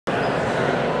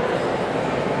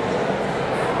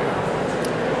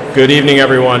Good evening,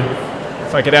 everyone.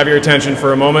 If I could have your attention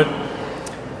for a moment.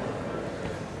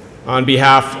 On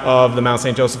behalf of the Mount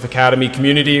St. Joseph Academy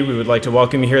community, we would like to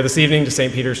welcome you here this evening to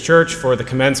St. Peter's Church for the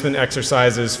commencement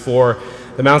exercises for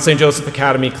the Mount St. Joseph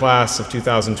Academy class of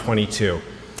 2022.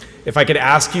 If I could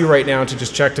ask you right now to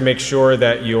just check to make sure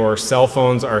that your cell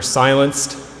phones are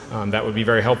silenced, that would be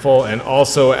very helpful. And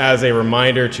also as a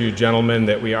reminder to gentlemen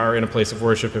that we are in a place of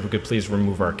worship, if we could please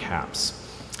remove our caps.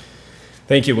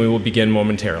 Thank you. We will begin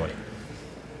momentarily.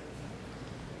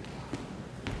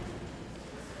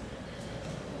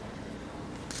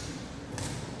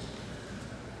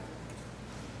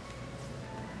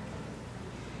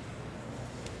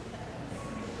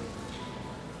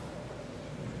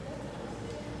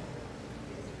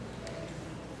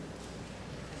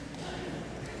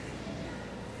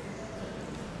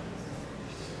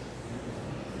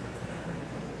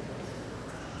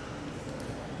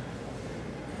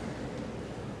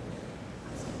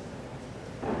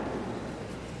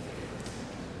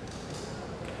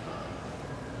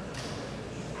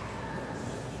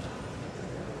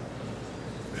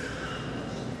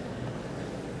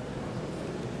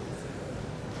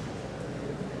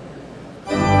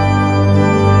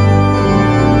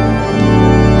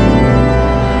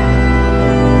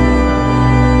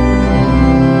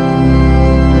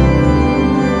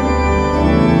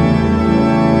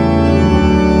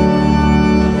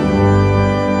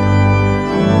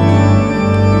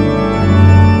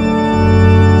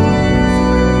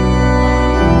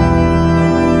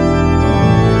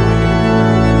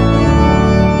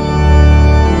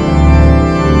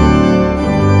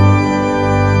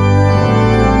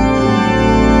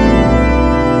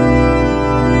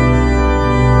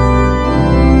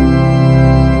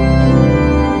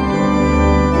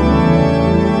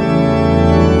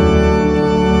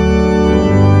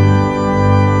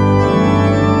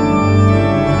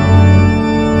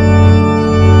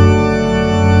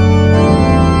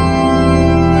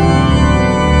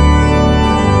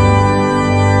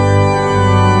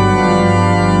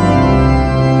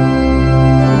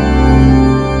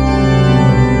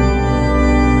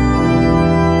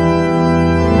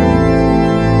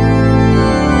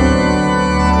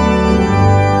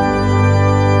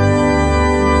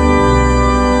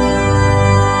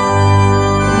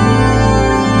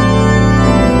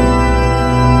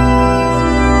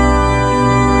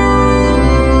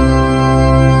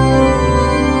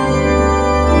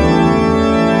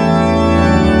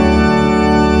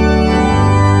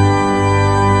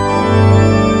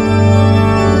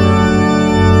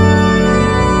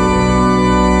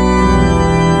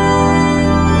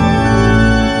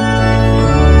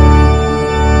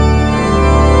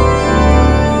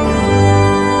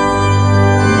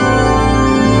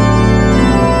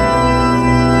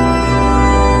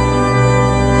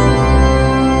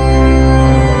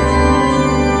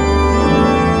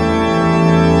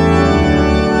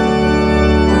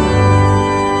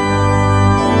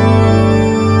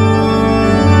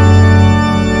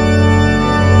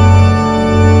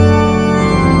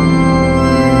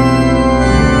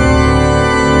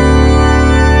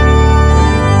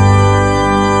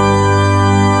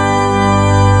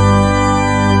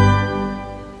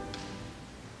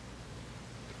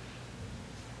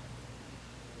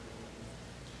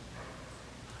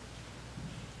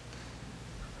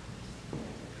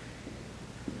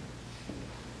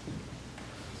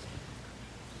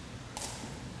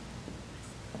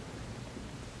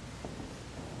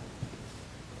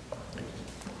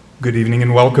 Good evening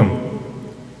and welcome.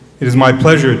 It is my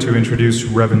pleasure to introduce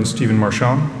Reverend Stephen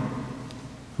Marchand,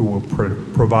 who will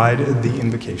provide the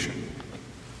invocation.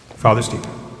 Father Stephen.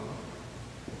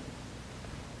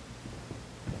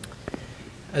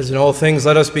 As in all things,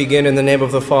 let us begin in the name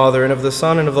of the Father, and of the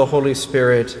Son, and of the Holy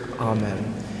Spirit.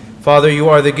 Amen. Father, you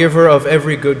are the giver of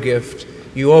every good gift.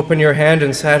 You open your hand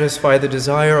and satisfy the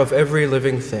desire of every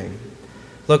living thing.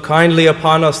 Look kindly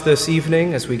upon us this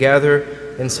evening as we gather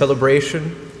in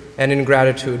celebration and in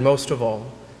gratitude, most of all,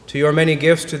 to your many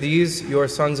gifts to these, your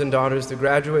sons and daughters, the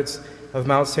graduates of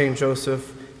Mount St.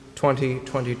 Joseph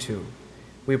 2022.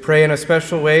 We pray in a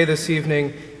special way this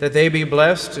evening that they be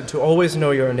blessed and to always know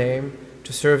your name,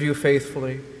 to serve you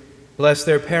faithfully. Bless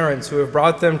their parents who have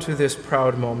brought them to this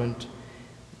proud moment.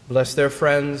 Bless their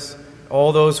friends,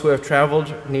 all those who have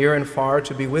traveled near and far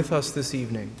to be with us this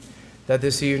evening, that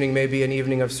this evening may be an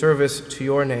evening of service to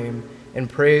your name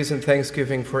and praise and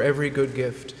thanksgiving for every good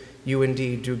gift you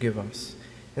indeed do give us.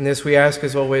 And this we ask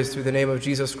as always through the name of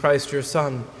Jesus Christ, your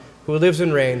Son, who lives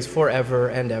and reigns forever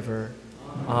and ever.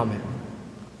 Amen.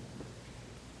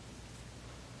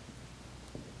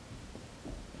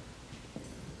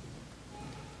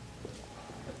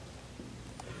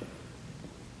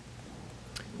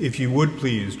 if you would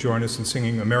please join us in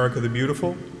singing America the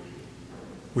Beautiful,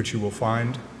 which you will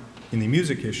find in the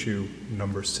music issue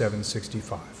number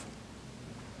 765.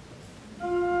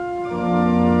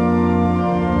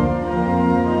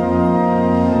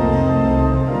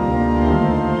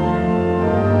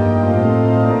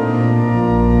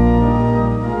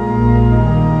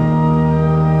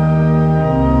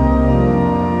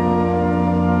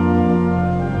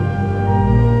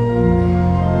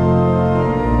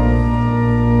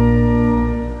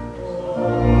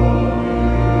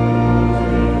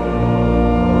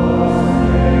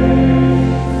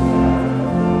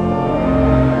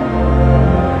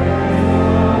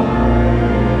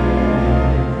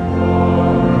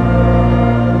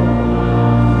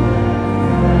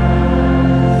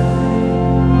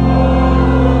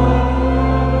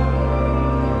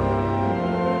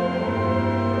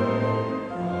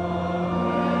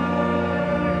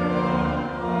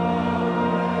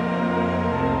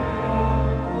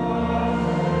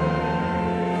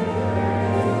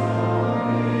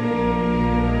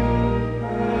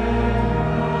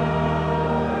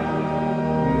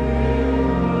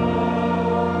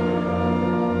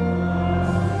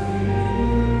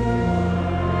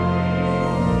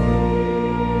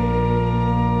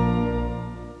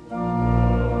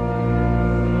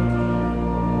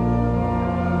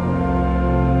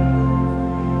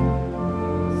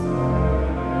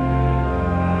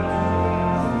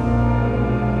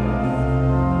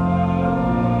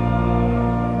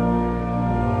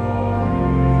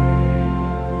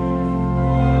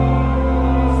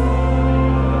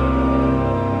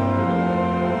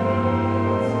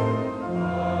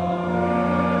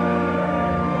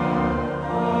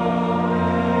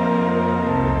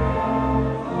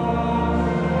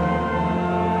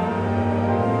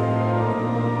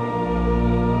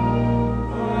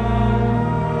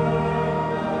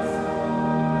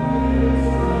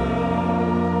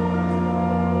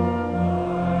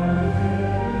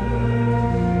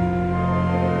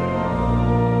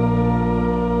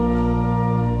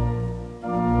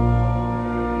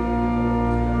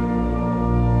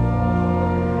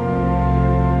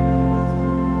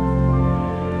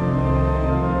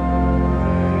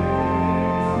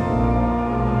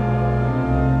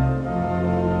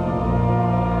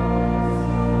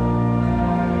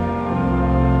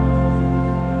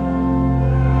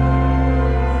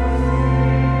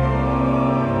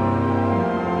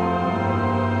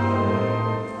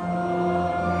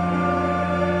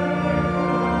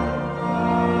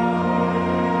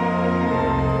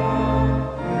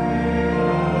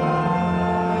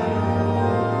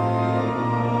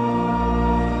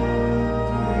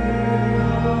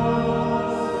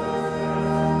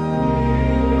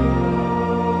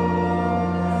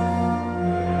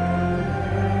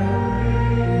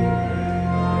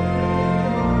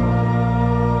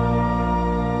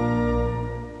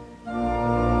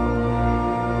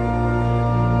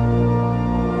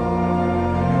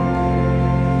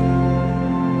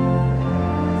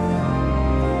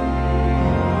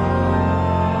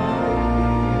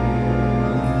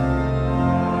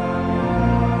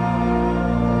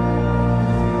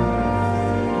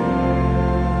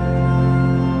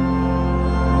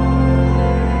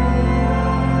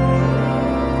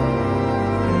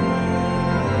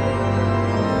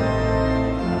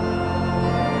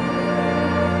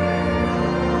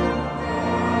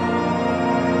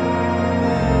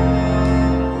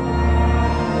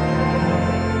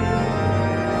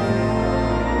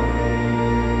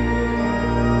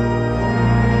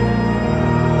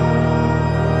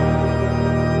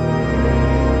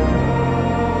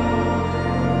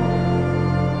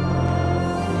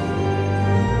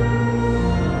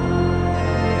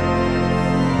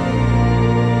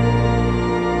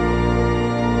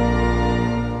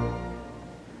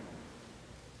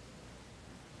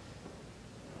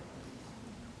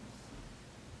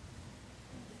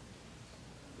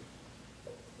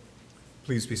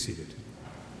 Please be seated.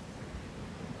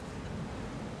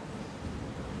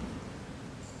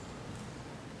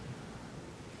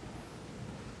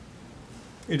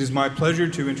 It is my pleasure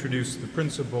to introduce the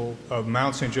principal of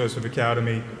Mount St. Joseph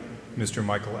Academy, Mr.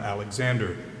 Michael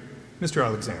Alexander. Mr.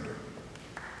 Alexander.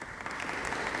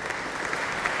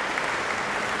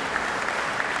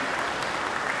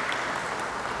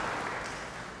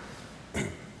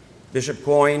 Bishop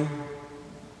Coyne,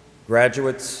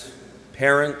 graduates,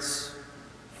 parents,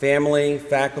 family,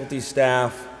 faculty,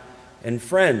 staff, and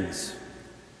friends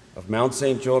of Mount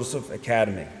St. Joseph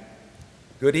Academy.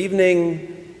 Good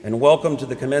evening and welcome to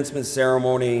the commencement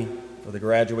ceremony for the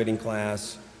graduating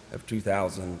class of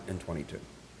 2022.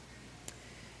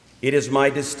 It is my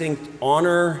distinct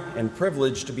honor and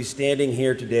privilege to be standing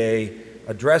here today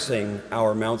addressing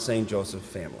our Mount St. Joseph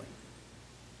family.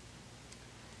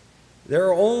 There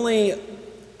are only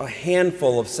a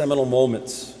handful of seminal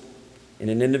moments in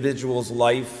an individual's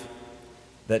life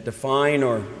that define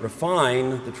or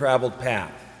refine the traveled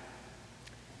path.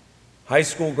 High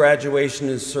school graduation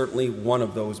is certainly one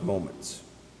of those moments.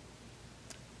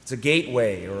 It's a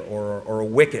gateway or a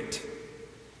wicket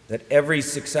that every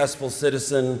successful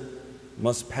citizen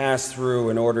must pass through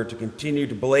in order to continue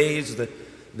to blaze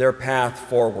their path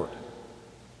forward.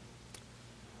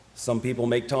 Some people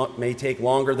may take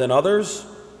longer than others.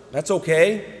 That's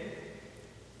okay,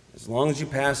 as long as you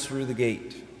pass through the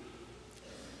gate.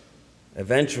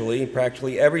 Eventually,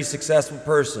 practically every successful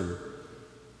person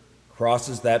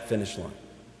crosses that finish line.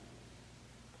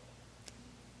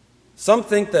 Some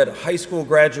think that high school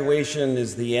graduation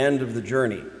is the end of the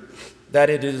journey, that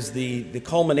it is the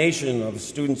culmination of a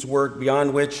student's work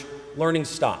beyond which learning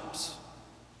stops.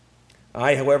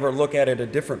 I, however, look at it a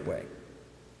different way.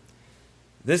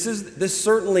 This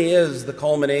certainly is the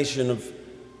culmination of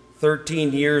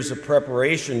 13 years of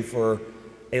preparation for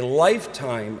a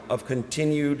lifetime of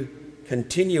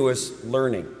continuous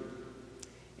learning.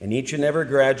 And each and every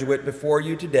graduate before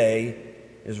you today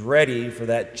is ready for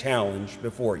that challenge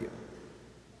before you.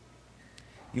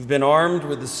 You've been armed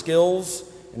with the skills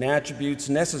and attributes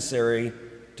necessary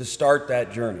to start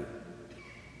that journey,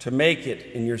 to make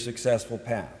it in your successful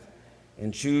path,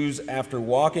 and choose after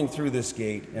walking through this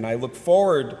gate. And I look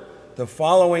forward to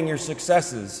following your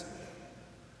successes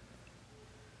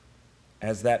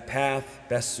as that path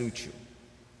best suits you.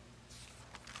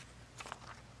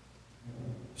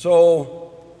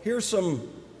 So here's some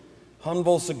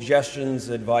humble suggestions,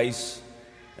 advice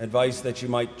that you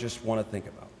might just want to think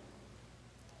about.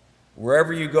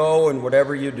 Wherever you go and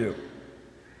whatever you do,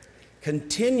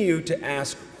 continue to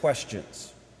ask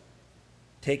questions.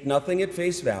 Take nothing at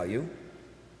face value.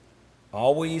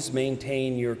 Always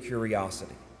maintain your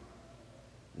curiosity.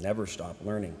 Never stop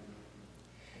learning.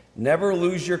 Never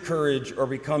lose your courage or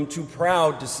become too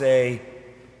proud to say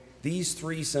these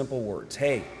 3 simple words: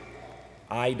 hey,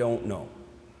 I don't know.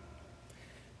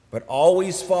 But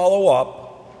always follow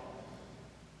up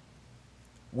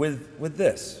with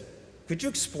this. Could you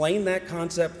explain that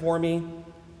concept for me?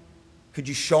 Could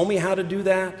you show me how to do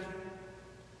that?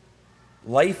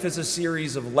 Life is a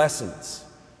series of lessons.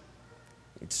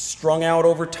 It's strung out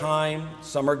over time.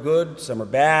 Some are good, some are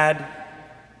bad.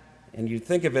 And you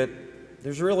think of it,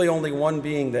 there's really only one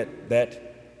being that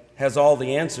has all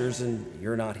the answers, and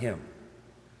you're not him.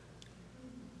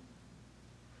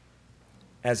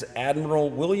 As Admiral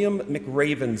William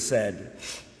McRaven said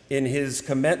in his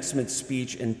commencement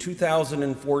speech in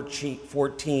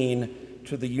 2014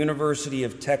 to the University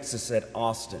of Texas at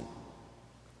Austin, he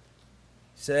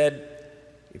said,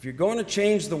 if you're going to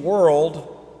change the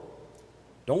world,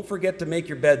 don't forget to make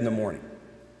your bed in the morning.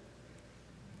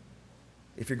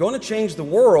 If you're going to change the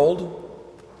world,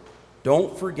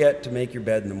 don't forget to make your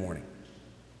bed in the morning.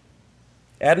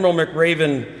 Admiral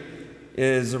McRaven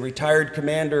is a retired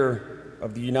commander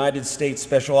of the United States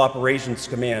Special Operations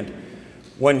Command.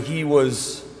 When he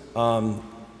was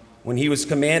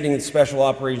commanding the Special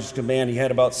Operations Command, he had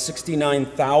about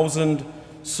 69,000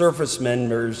 service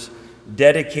members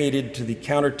dedicated to the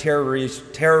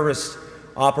terrorist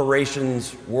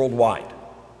operations worldwide.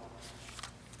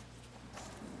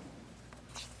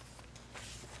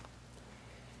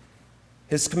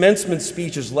 His commencement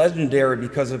speech is legendary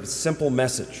because of its simple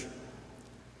message.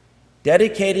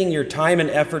 Dedicating your time and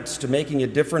efforts to making a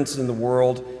difference in the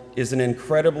world is an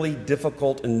incredibly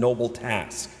difficult and noble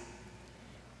task.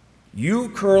 You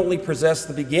currently possess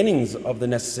the beginnings of the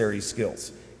necessary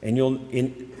skills, and you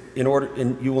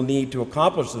will need to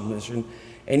accomplish the mission,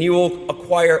 and you will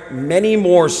acquire many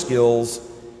more skills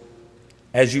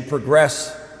as you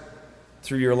progress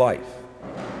through your life.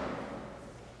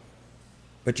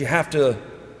 But you have to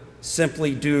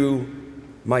simply do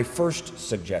my first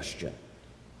suggestion.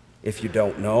 If you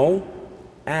don't know,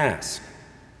 ask.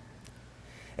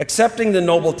 Accepting the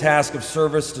noble task of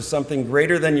service to something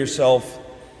greater than yourself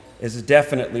is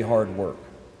definitely hard work,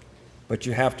 but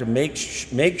you have to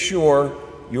make sure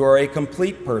you are a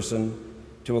complete person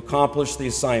to accomplish the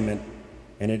assignment,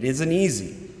 and it isn't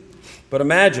easy. But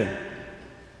imagine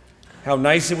how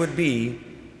nice it would be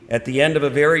at the end of a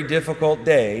very difficult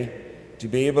day to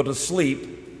be able to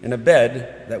sleep in a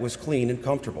bed that was clean and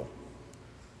comfortable.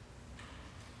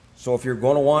 So if you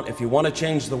want to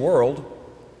change the world,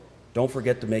 don't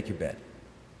forget to make your bed.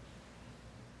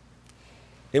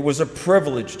 It was a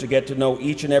privilege to get to know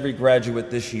each and every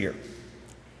graduate this year,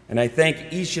 and I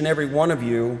thank each and every one of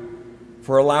you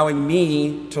for allowing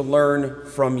me to learn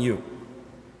from you.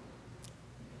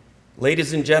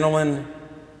 Ladies and gentlemen,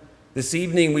 this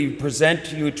evening we present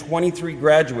to you 23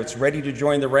 graduates ready to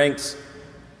join the ranks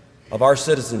of our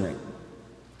citizenry.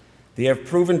 They have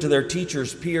proven to their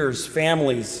teachers, peers,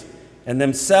 families, and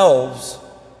themselves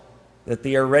that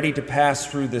they are ready to pass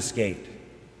through this gate.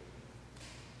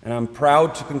 And I'm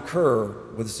proud to concur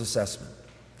with this assessment.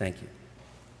 Thank you.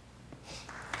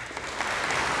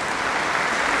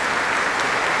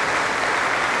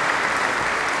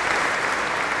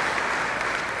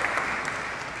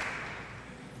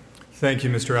 Thank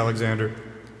you, Mr. Alexander.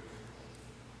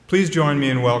 Please join me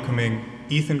in welcoming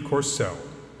Ethan Corsell,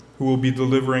 who will be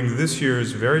delivering this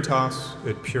year's Veritas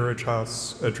et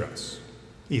Puritas address.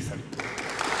 Ethan.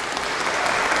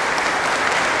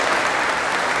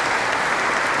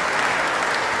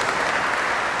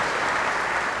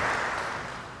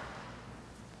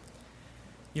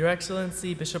 Your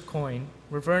Excellency Bishop Coyne,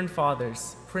 Reverend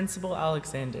Fathers, Principal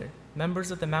Alexander,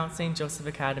 members of the Mount St. Joseph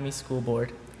Academy School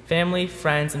Board, family,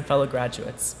 friends, and fellow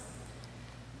graduates.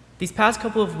 These past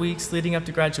couple of weeks leading up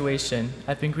to graduation,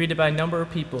 I've been greeted by a number of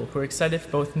people who are excited for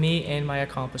both me and my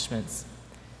accomplishments.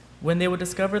 When they would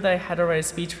discover that I had to write a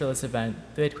speech for this event,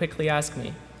 they'd quickly ask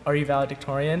me, "Are you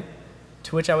valedictorian?"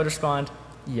 To which I would respond,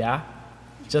 "Yeah."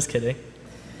 Just kidding.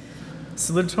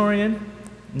 Salutatorian?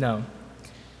 No.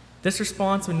 This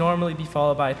response would normally be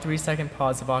followed by a 3-second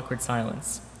pause of awkward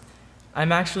silence.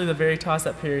 I'm actually the Veritas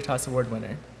et Puritas Award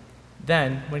winner.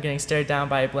 Then, when getting stared down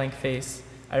by a blank face,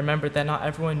 I remembered that not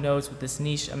everyone knows what this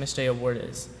niche MSJ award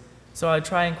is, so I would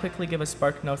try and quickly give a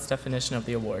SparkNotes definition of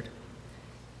the award.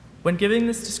 When giving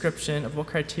this description of what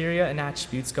criteria and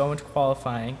attributes go into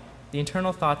qualifying, the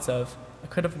internal thoughts of, "I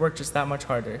could have worked just that much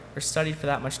harder, or studied for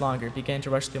that much longer," began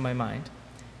to rush through my mind.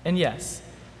 And yes,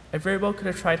 I very well could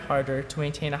have tried harder to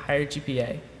maintain a higher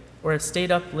GPA, or have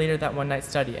stayed up later that one night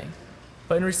studying.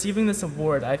 But in receiving this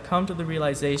award, I've come to the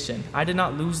realization I did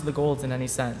not lose the gold in any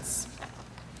sense.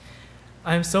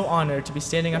 I am so honored to be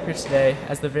standing up here today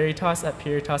as the Veritas et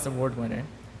Puritas Award winner,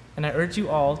 and I urge you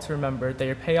all to remember that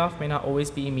your payoff may not always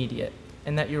be immediate,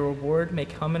 and that your reward may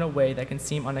come in a way that can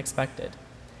seem unexpected.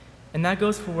 And that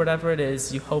goes for whatever it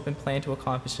is you hope and plan to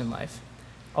accomplish in life.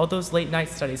 All those late night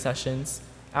study sessions,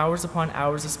 hours upon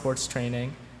hours of sports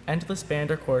training, endless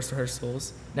band or chorus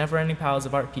rehearsals, never-ending piles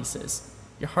of art pieces.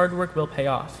 Your hard work will pay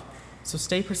off, so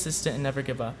stay persistent and never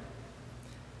give up.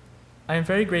 I am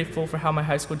very grateful for how my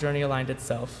high school journey aligned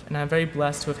itself, and I am very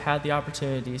blessed to have had the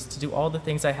opportunities to do all the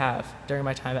things I have during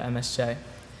my time at MSJ.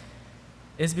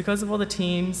 It is because of all the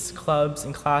teams, clubs,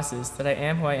 and classes that I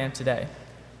am who I am today,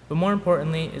 but more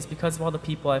importantly, it is because of all the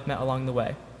people I've met along the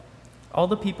way. All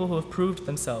the people who have proved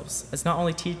themselves as not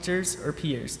only teachers or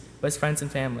peers, but as friends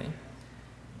and family.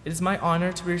 It is my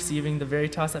honor to be receiving the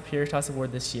Veritas et Puritas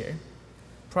Award this year.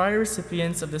 Prior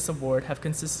recipients of this award have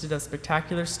consisted of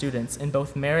spectacular students in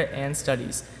both merit and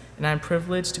studies, and I am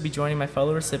privileged to be joining my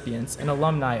fellow recipients and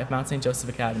alumni of Mount St. Joseph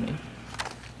Academy.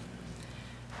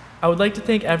 I would like to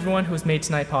thank everyone who has made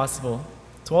tonight possible,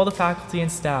 to all the faculty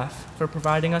and staff for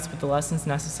providing us with the lessons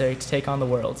necessary to take on the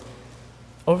world.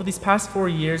 Over these past 4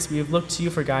 years, we have looked to you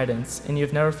for guidance, and you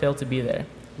have never failed to be there.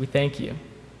 We thank you.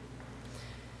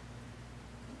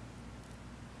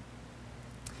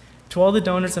 To all the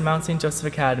donors of Mount St. Joseph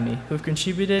Academy who have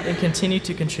contributed and continue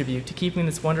to contribute to keeping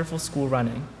this wonderful school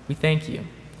running, we thank you.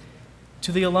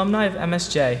 To the alumni of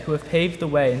MSJ who have paved the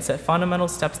way and set fundamental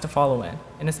steps to follow in,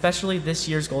 and especially this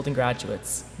year's Golden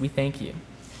Graduates, we thank you.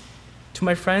 To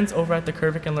my friends over at the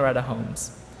Kervick and Loretta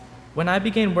homes, when I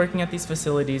began working at these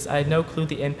facilities, I had no clue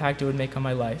the impact it would make on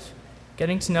my life.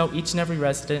 Getting to know each and every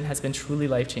resident has been truly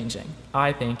life-changing.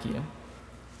 I thank you.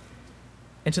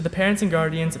 And to the parents and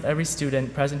guardians of every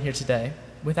student present here today,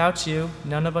 without you,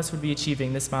 none of us would be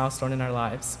achieving this milestone in our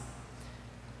lives.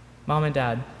 Mom and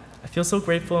Dad, I feel so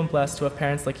grateful and blessed to have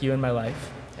parents like you in my life.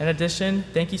 In addition,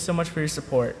 thank you so much for your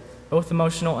support, both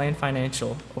emotional and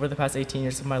financial, over the past 18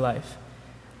 years of my life.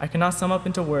 I cannot sum up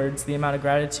into words the amount of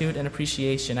gratitude and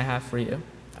appreciation I have for you.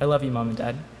 I love you, Mom and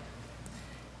Dad.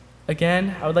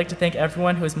 Again, I would like to thank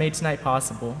everyone who has made tonight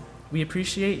possible. We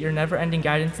appreciate your never-ending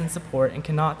guidance and support and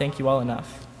cannot thank you all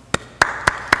enough.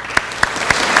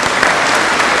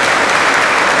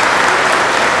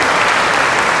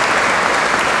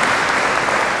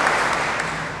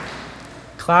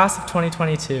 Class of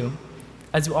 2022,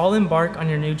 as you all embark on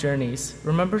your new journeys,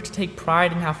 remember to take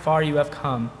pride in how far you have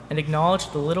come and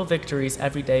acknowledge the little victories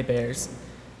every day bears.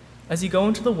 As you go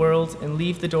into the world and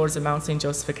leave the doors of Mount St.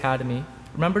 Joseph Academy,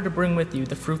 remember to bring with you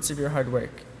the fruits of your hard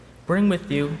work. Bring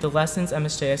with you the lessons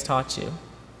MSJ has taught you.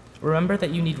 Remember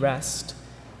that you need rest.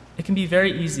 It can be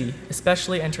very easy,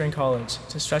 especially entering college,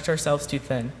 to stretch ourselves too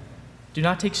thin. Do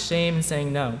not take shame in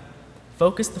saying no.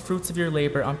 Focus the fruits of your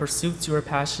labor on pursuits you are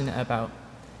passionate about.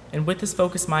 And with this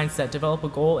focused mindset, develop a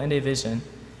goal and a vision.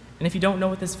 And if you don't know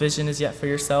what this vision is yet for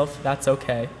yourself, that's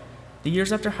okay. The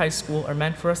years after high school are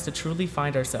meant for us to truly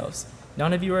find ourselves.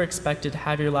 None of you are expected to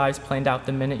have your lives planned out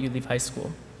the minute you leave high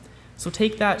school. So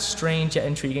take that strange yet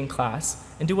intriguing class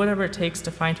and do whatever it takes to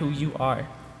find who you are. And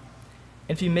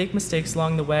if you make mistakes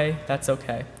along the way, that's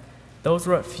okay. Those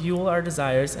are what fuel our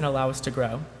desires and allow us to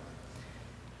grow.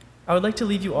 I would like to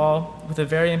leave you all with a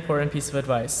very important piece of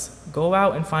advice. Go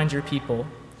out and find your people.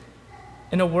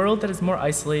 In a world that is more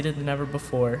isolated than ever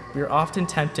before, we are often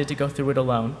tempted to go through it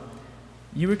alone.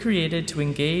 You were created to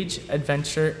engage,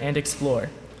 adventure, and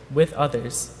explore with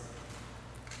others.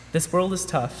 This world is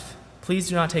tough. Please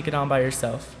do not take it on by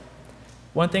yourself.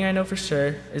 One thing I know for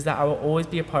sure is that I will always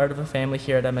be a part of a family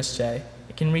here at MSJ.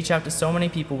 It can reach out to so many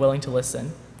people willing to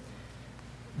listen.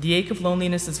 The ache of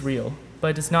loneliness is real, but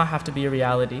it does not have to be a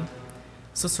reality.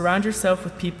 So surround yourself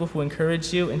with people who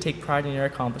encourage you and take pride in your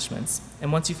accomplishments.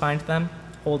 And once you find them,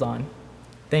 hold on.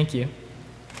 Thank you.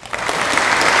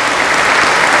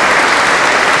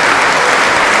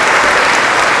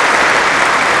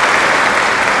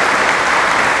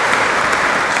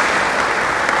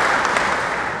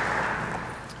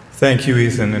 Thank you,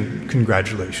 Ethan, and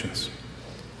congratulations.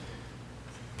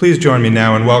 Please join me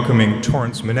now in welcoming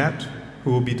Torrance Minette,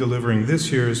 who will be delivering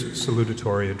this year's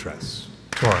salutatory address.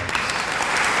 Torrance.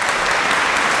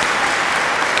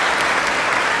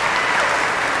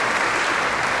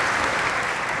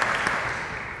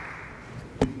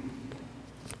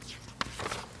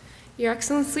 Your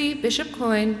Excellency, Bishop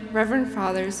Coyne, Reverend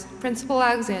Fathers, Principal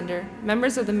Alexander,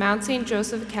 members of the Mount St.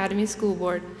 Joseph Academy School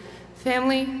Board,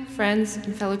 family, friends,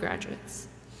 and fellow graduates.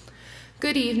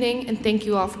 Good evening, and thank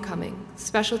you all for coming.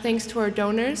 Special thanks to our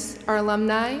donors, our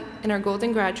alumni, and our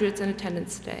golden graduates in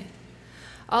attendance today.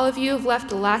 All of you have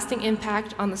left a lasting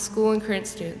impact on the school and current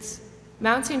students.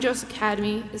 Mount St. Joseph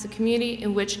Academy is a community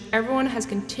in which everyone has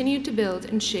continued to build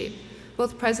and shape,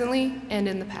 both presently and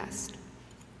in the past.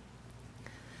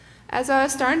 As I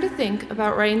was starting to think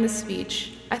about writing this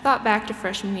speech, I thought back to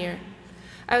freshman year.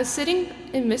 I was sitting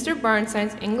in Mr.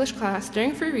 Barnstein's English class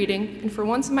during free reading, and for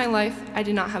once in my life, I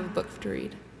did not have a book to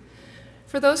read.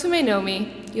 For those who may know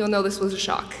me, you'll know this was a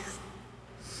shock.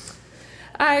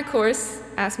 I, of course,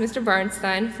 asked Mr.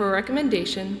 Barnstein for a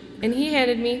recommendation, and he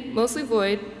handed me Mostly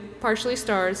Void, Partially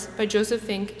Stars by Joseph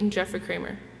Fink and Jeffrey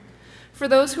Kramer. For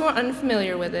those who are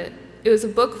unfamiliar with it, it was a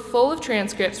book full of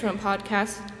transcripts from a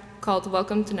podcast called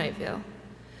Welcome to Night Vale.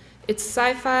 It's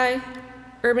sci-fi,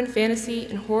 urban fantasy,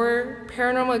 and horror,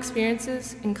 paranormal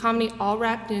experiences, and comedy all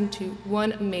wrapped into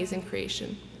one amazing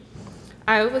creation.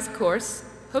 I was, of course,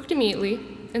 hooked immediately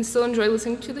and still enjoy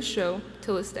listening to the show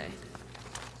till this day.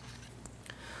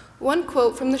 One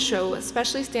quote from the show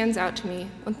especially stands out to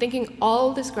me when thinking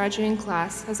all this graduating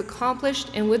class has accomplished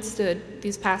and withstood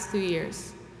these past 3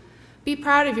 years. Be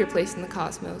proud of your place in the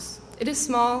cosmos. It is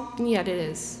small, and yet it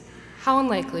is. How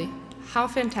unlikely, how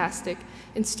fantastic,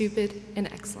 and stupid, and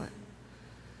excellent.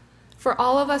 For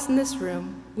all of us in this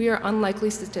room, we are unlikely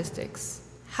statistics.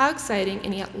 How exciting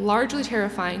and yet largely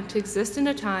terrifying to exist in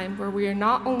a time where we are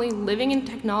not only living in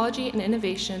technology and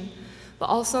innovation, but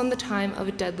also in the time of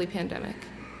a deadly pandemic.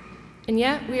 And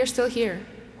yet, we are still here.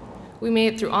 We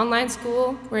made it through online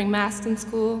school, wearing masks in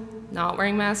school, not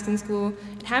wearing masks in school,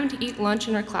 and having to eat lunch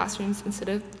in our classrooms instead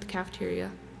of the cafeteria.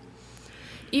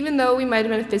 Even though we might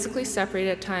have been physically separated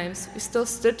at times, we still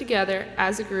stood together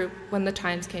as a group when the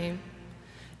times came.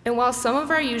 And while some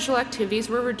of our usual activities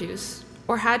were reduced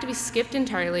or had to be skipped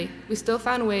entirely, we still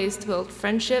found ways to build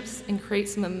friendships and create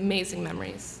some amazing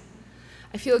memories.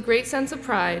 I feel a great sense of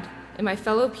pride in my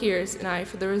fellow peers and I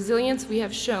for the resilience we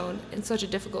have shown in such a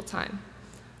difficult time.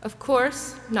 Of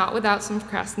course, not without some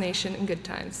procrastination and good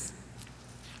times.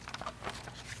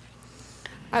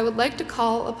 I would like to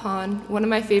call upon one of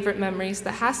my favorite memories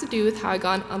that has to do with how I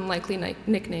got an unlikely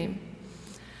nickname.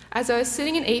 As I was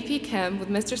sitting in AP Chem with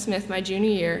Mr. Smith my junior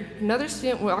year, another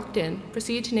student walked in,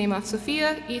 proceeded to name off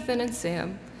Sophia, Ethan, and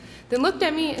Sam, then looked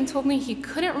at me and told me he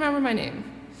couldn't remember my name.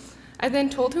 I then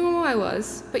told him who I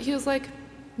was, but he was like,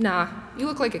 "Nah, you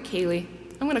look like a Kaylee.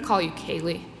 I'm gonna call you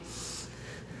Kaylee."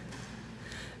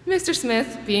 Mr.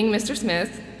 Smith, being Mr.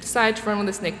 Smith, decided to run with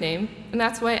this nickname, and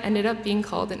that's why I ended up being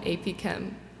called an AP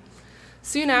Chem.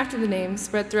 Soon after, the name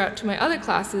spread throughout to my other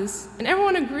classes, and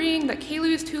everyone agreeing that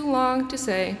Kaylee was too long to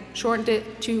say, shortened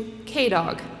it to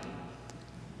K-Dog.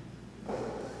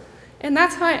 And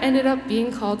that's how I ended up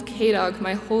being called K-Dog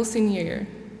my whole senior year.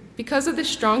 Because of this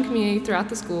strong community throughout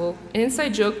the school, an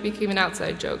inside joke became an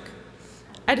outside joke.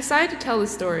 I decided to tell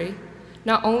this story,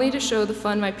 not only to show the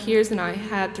fun my peers and I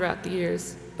had throughout the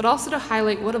years, but also to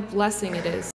highlight what a blessing it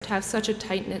is to have such a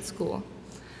tight-knit school.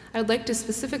 I would like to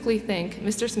specifically thank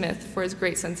Mr. Smith for his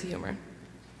great sense of humor.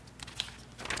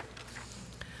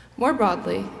 More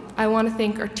broadly, I want to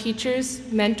thank our teachers,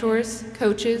 mentors,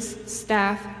 coaches,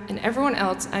 staff, and everyone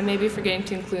else I may be forgetting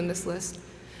to include in this list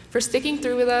for sticking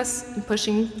through with us and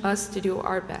pushing us to do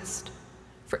our best,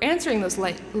 for answering those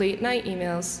late-night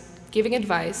emails, giving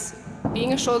advice,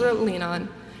 being a shoulder to lean on,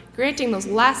 granting those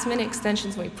last-minute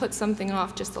extensions when we put something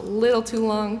off just a little too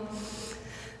long.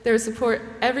 There was support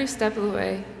every step of the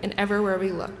way and everywhere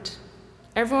we looked.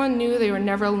 Everyone knew they were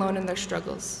never alone in their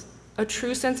struggles, a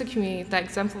true sense of community that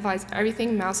exemplifies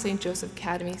everything Mount St. Joseph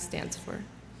Academy stands for.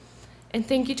 And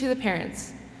thank you to the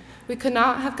parents. We could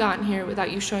not have gotten here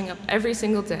without you showing up every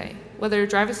single day, whether to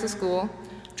drive us to school,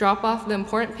 drop off the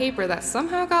important paper that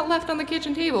somehow got left on the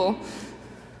kitchen table,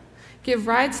 give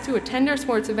rides to attend our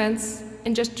sports events,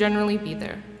 and just generally be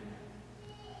there.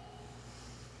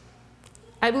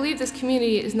 I believe this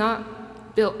community is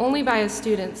not built only by us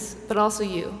students, but also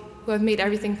you, who have made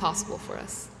everything possible for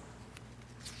us.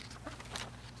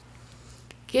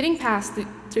 Getting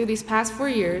through these past 4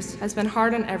 years has been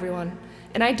hard on everyone,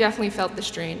 and I definitely felt the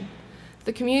strain.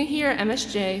 The community here at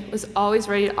MSJ was always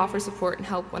ready to offer support and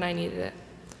help when I needed it.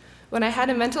 When I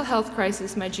had a mental health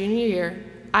crisis my junior year,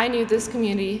 I knew this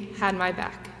community had my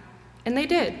back, and they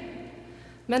did.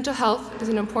 Mental health is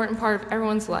an important part of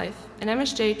everyone's life, and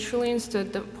MSJ truly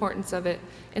understood the importance of it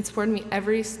and supported me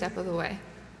every step of the way.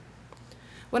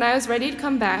 When I was ready to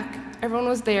come back, everyone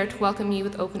was there to welcome me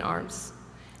with open arms.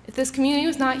 If this community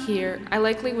was not here, I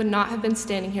likely would not have been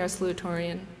standing here as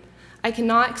salutatorian. I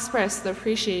cannot express the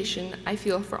appreciation I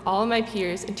feel for all of my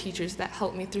peers and teachers that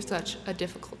helped me through such a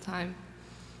difficult time.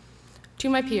 To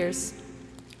my peers,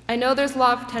 I know there's a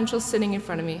lot of potential sitting in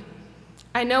front of me.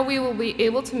 I know we will be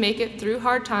able to make it through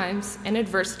hard times and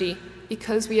adversity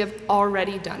because we have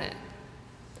already done it.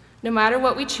 No matter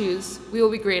what we choose, we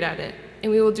will be great at it,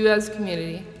 and we will do it as a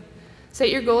community.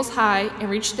 Set your goals high and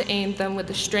reach to aim them with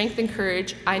the strength and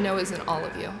courage I know is in all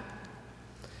of you.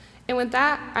 And with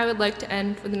that, I would like to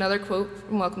end with another quote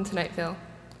from Welcome to Night Vale.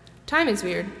 Time is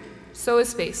weird, so is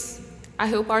space. I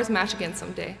hope ours match again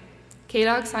someday.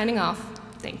 K-Dog signing off.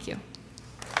 Thank you.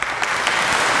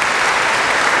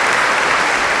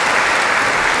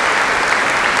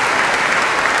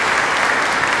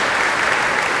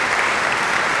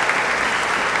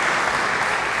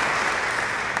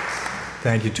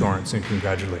 Thank you, Torrance, and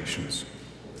congratulations.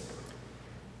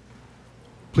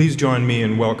 Please join me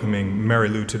in welcoming Mary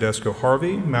Lou Tedesco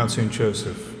Harvey, Mount St.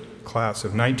 Joseph, class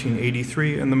of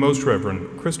 1983, and the Most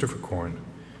Reverend Christopher Corn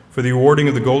for the awarding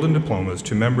of the Golden Diplomas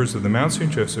to members of the Mount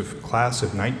St. Joseph class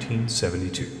of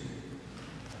 1972.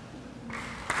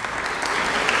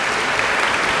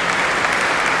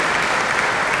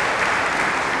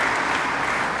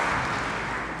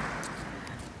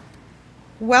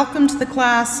 Welcome to the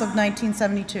class of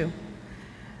 1972.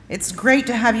 It's great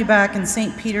to have you back in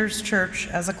St. Peter's Church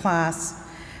as a class.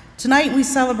 Tonight we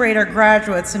celebrate our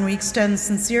graduates and we extend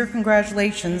sincere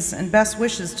congratulations and best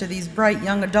wishes to these bright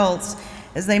young adults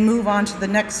as they move on to the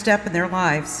next step in their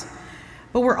lives.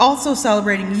 But we're also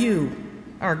celebrating you,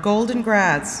 our Golden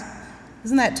Grads.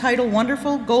 Isn't that title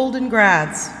wonderful? Golden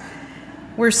Grads.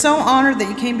 We're so honored that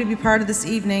you came to be part of this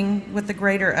evening with the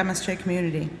greater MSJ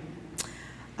community.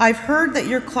 I've heard that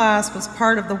your class was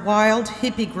part of the Wild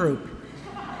Hippie Group.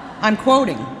 I'm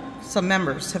quoting, some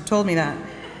members have told me that.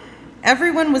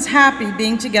 Everyone was happy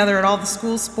being together at all the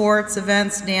school sports,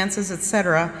 events, dances,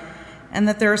 etc., and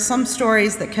that there are some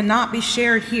stories that cannot be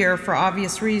shared here for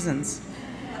obvious reasons.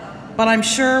 But I'm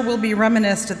sure will be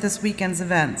reminisced at this weekend's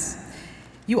events.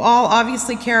 You all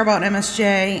obviously care about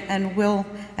MSJ and will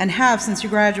and have since you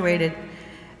graduated,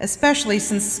 especially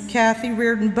since Kathy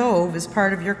Reardon Bove is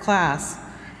part of your class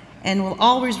and will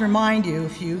always remind you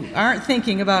if you aren't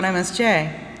thinking about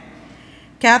MSJ.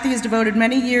 Kathy has devoted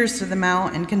many years to the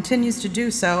Mount and continues to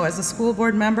do so as a school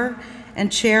board member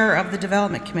and chair of the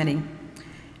development committee.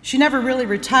 She never really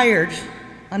retired.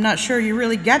 I'm not sure you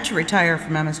really get to retire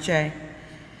from MSJ.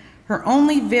 Her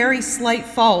only very slight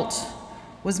fault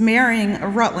was marrying a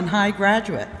Rutland High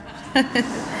graduate.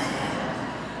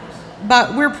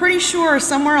 But we're pretty sure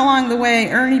somewhere along the way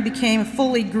Ernie became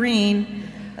fully green,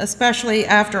 especially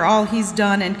after all he's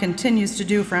done and continues to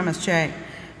do for MSJ.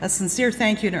 A sincere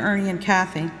thank you to Ernie and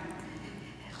Kathy.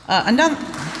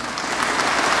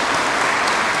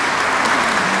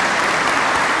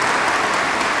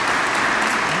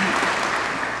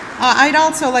 I'd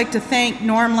also like to thank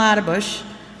Norm Ladebush,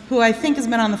 who I think has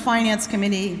been on the Finance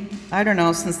Committee, I don't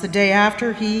know, since the day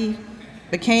after he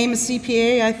became a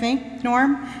CPA, I think.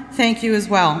 Norm, thank you as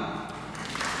well.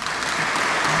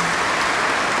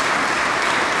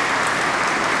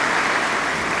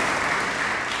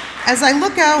 As I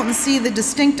look out and see the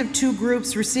distinctive two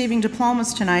groups receiving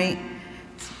diplomas tonight,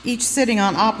 each sitting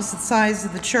on opposite sides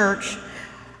of the church,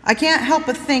 I can't help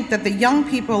but think that the young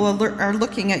people are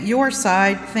looking at your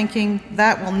side thinking,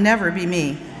 that will never be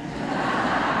me.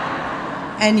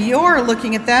 And you're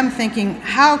looking at them thinking,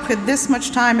 how could this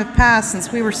much time have passed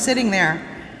since we were sitting there?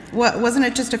 Wasn't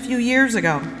it just a few years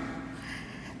ago?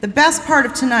 The best part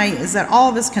of tonight is that all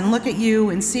of us can look at you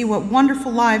and see what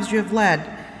wonderful lives you have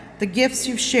led, the gifts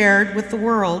you've shared with the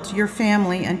world, your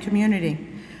family, and community.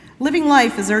 Living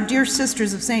life as our dear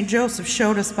sisters of St. Joseph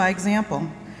showed us by example.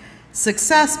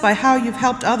 Success by how you've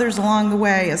helped others along the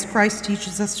way, as Christ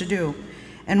teaches us to do.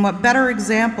 And what better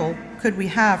example could we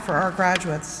have for our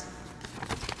graduates?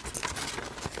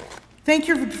 Thank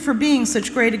you for being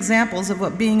such great examples of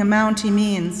what being a Mountie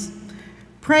means.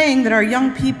 Praying that our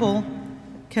young people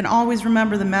can always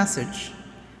remember the message.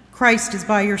 Christ is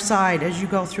by your side as you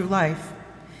go through life.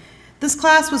 This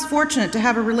class was fortunate to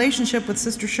have a relationship with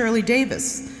Sister Shirley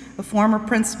Davis, a former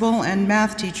principal and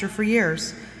math teacher for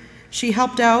years. She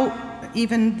helped out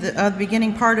even the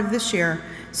beginning part of this year,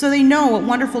 so they know what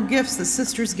wonderful gifts the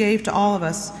sisters gave to all of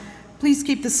us. Please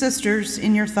keep the sisters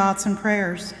in your thoughts and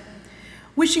prayers.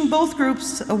 Wishing both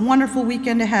groups a wonderful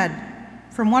weekend ahead.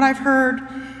 From what I've heard,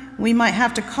 we might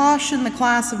have to caution the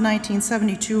class of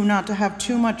 1972 not to have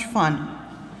too much fun.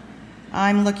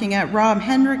 I'm looking at Rob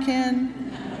Hendricken,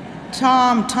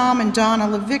 Tom and Donna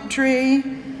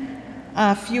LaVictory,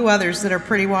 a few others that are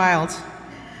pretty wild.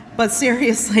 But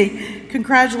seriously,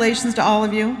 congratulations to all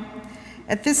of you.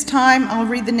 At this time, I'll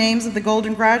read the names of the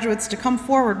Golden graduates to come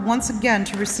forward once again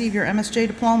to receive your MSJ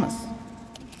diplomas.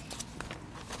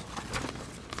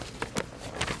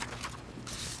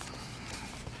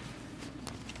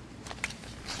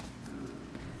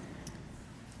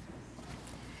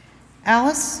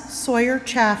 Alice Sawyer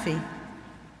Chaffee.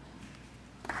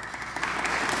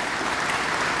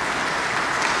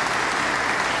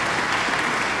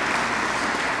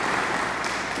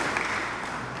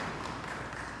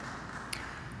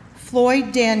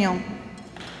 Floyd Daniel.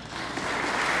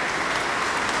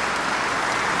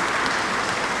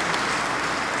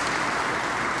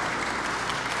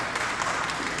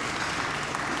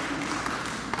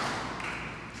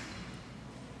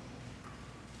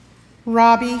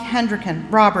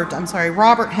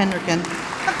 Robert Hendricken.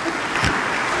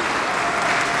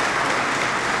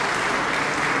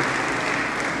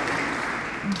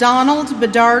 Donald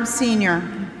Bedard Sr.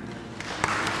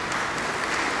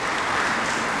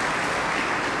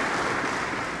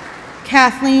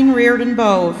 Kathleen Reardon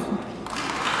Bove.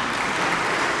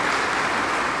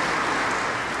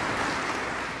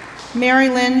 Mary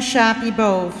Lynn Shappy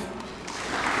Bove.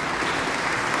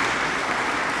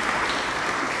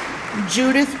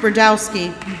 Judith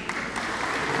Brodowski.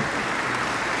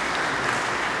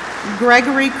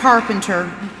 Gregory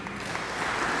Carpenter.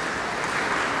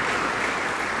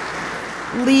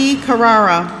 Lee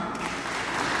Carrara.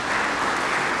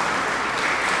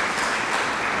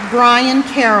 Brian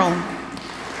Carroll.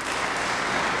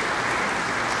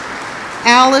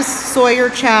 Alice Sawyer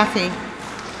Chaffee.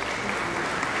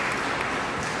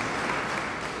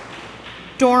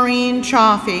 Doreen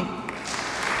Chaffee.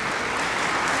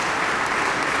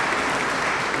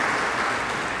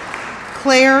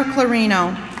 Claire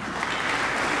Clarino.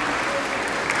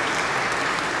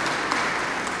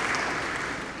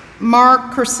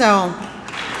 Mark Purcell.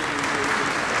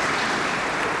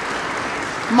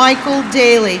 Michael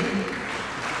Daly.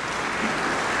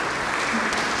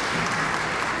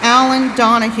 Alan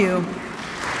Donahue.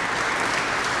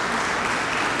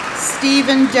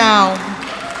 Stephen Dow.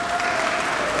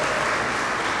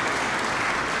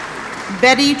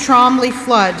 Betty Trombley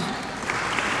Flood.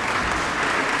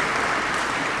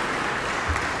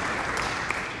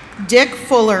 Dick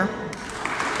Fuller.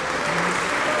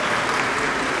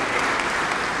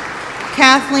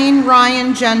 Kathleen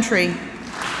Ryan Gentry.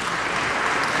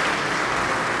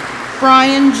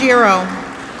 Brian Giro.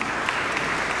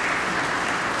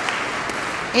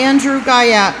 Andrew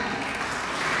Guyette.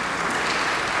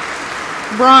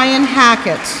 Brian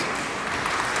Hackett.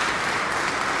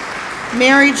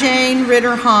 Mary Jane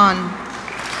Ritter-Hahn.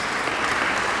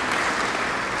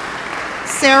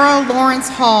 Sarah Lawrence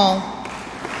Hall.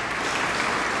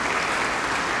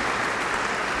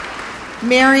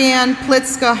 Marianne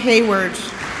Plitzka Hayward.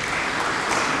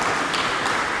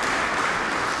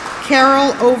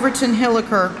 Carol Overton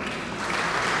Hilliker.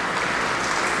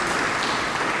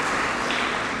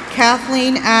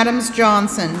 Kathleen Adams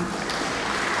Johnson.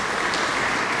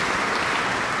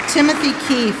 Timothy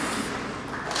Keefe.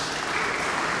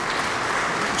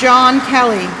 John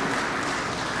Kelly.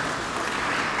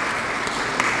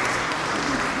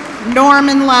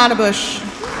 Norman Ladbush.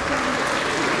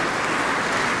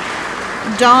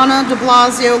 Donna de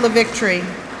Blasio LaVictory.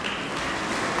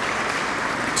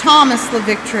 Thomas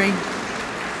LaVictory.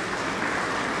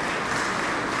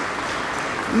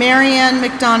 Marianne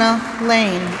McDonough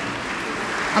Lane.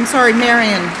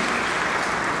 Marion.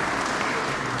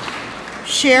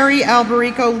 Sherry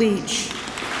Alberico Leach.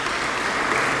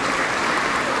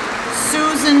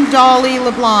 Susan Dolly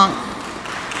LeBlanc.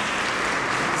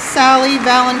 Sally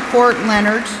Valancourt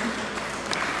Leonard.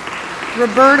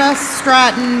 Roberta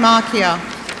Stratton Macchia.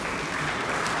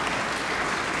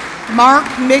 Mark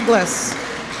Miglis.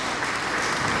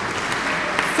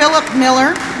 Philip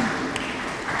Miller.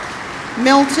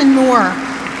 Milton Moore.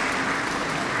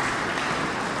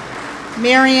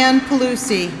 Marianne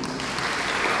Pelusi.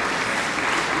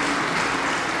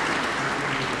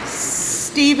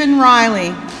 Stephen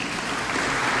Riley.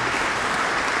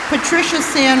 Patricia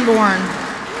Sanborn.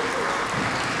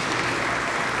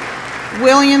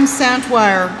 William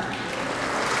Santwire.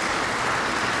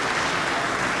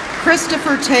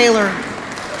 Christopher Taylor.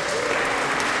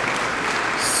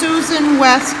 Susan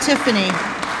West Tiffany.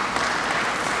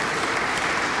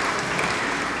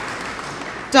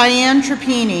 Diane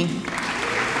Trapini.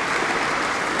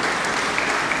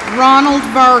 Ronald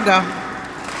Varga.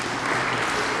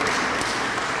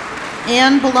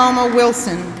 Ann Paloma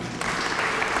Wilson.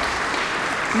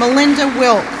 Melinda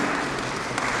Wilk.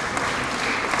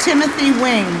 Timothy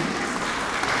Wing.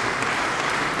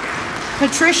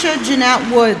 Patricia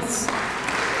Jeanette Woods.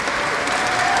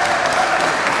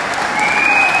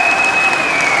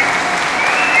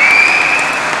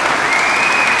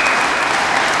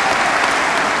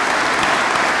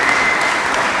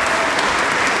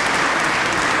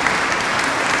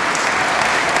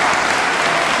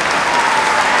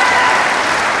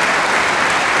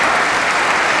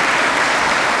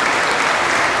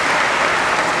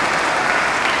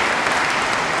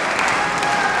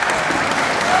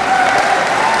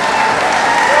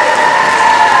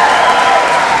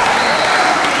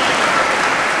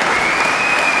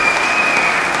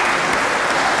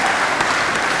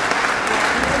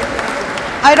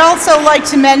 I'd also like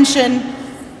to mention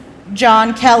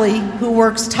John Kelly, who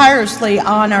works tirelessly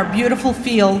on our beautiful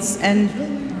fields and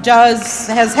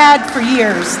has had for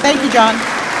years. Thank you, John.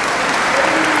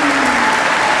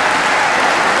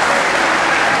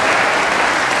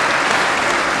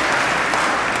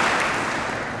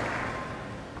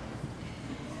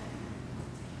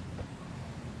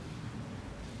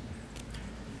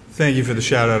 Thank you for the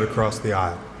shout out across the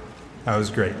aisle. That was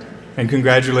great. And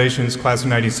congratulations, class of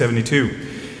 1972.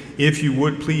 If you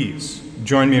would please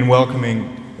join me in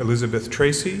welcoming Elizabeth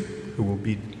Tracy, who will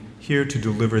be here to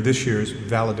deliver this year's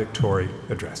valedictory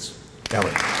address. Ellie.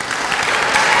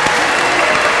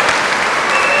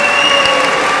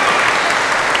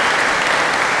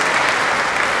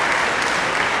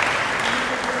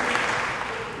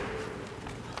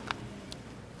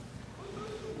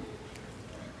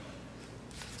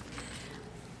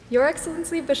 Your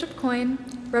Excellency Bishop Coyne,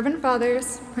 Reverend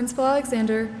Fathers, Principal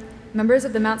Alexander, members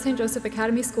of the Mount St. Joseph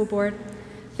Academy School Board,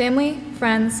 family,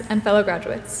 friends, and fellow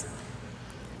graduates.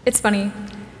 It's funny,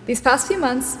 these past few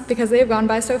months, because they have gone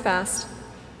by so fast,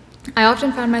 I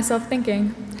often found myself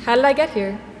thinking, how did I get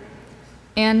here?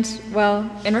 And,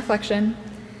 well, in reflection,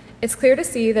 it's clear to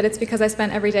see that it's because I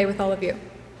spent every day with all of you.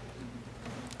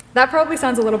 That probably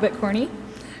sounds a little bit corny,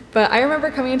 but I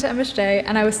remember coming into MSJ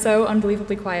and I was so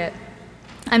unbelievably quiet.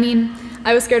 I mean,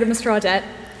 I was scared of Mr. Audette,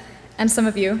 and some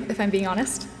of you, if I'm being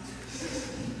honest.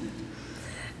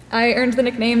 I earned the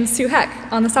nickname Sue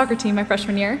Heck on the soccer team my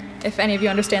freshman year, if any of you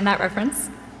understand that reference.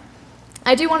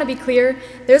 I do want to be clear,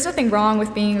 there's nothing wrong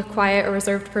with being a quiet or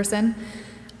reserved person.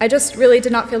 I just really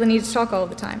did not feel the need to talk all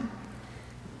the time.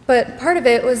 But part of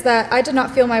it was that I did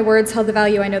not feel my words held the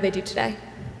value I know they do today.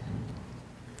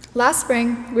 Last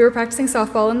spring, we were practicing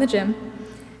softball in the gym,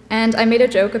 and I made a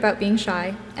joke about being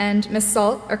shy, and Miss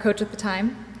Salt, our coach at the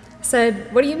time,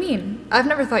 said, "What do you mean? I've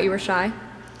never thought you were shy."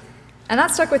 And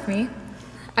that stuck with me.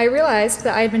 I realized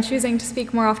that I had been choosing to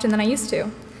speak more often than I used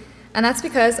to, and that's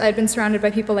because I had been surrounded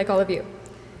by people like all of you,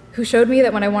 who showed me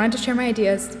that when I wanted to share my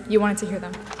ideas, you wanted to hear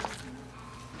them.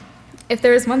 If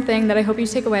there is one thing that I hope you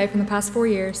take away from the past 4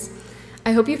 years,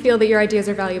 I hope you feel that your ideas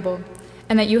are valuable,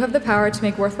 and that you have the power to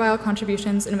make worthwhile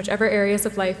contributions in whichever areas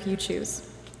of life you choose,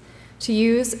 to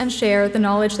use and share the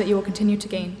knowledge that you will continue to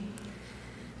gain.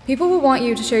 People will want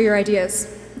you to share your ideas.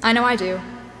 I know I do,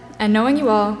 and knowing you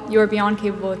all, you are beyond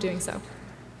capable of doing so.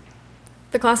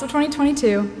 The class of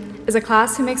 2022 is a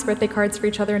class who makes birthday cards for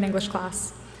each other in English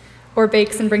class, or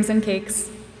bakes and brings in cakes.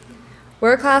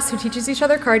 We're a class who teaches each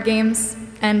other card games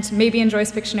and maybe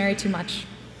enjoys Pictionary too much.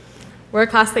 We're a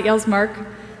class that yells Mark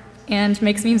and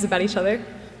makes memes about each other.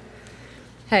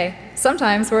 Hey,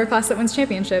 sometimes we're a class that wins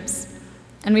championships,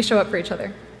 and we show up for each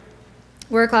other.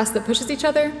 We're a class that pushes each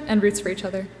other and roots for each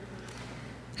other.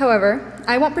 However,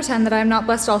 I won't pretend that I am not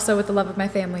blessed also with the love of my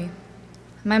family.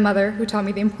 My mother, who taught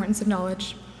me the importance of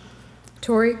knowledge.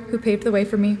 Tori, who paved the way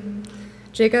for me.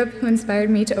 Jacob, who inspired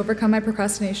me to overcome my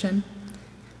procrastination.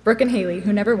 Brooke and Haley,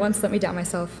 who never once let me doubt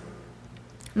myself.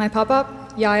 My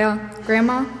pop-up, Yaya,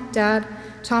 Grandma, Dad,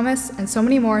 Thomas, and so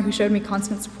many more who showed me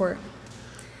constant support.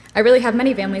 I really have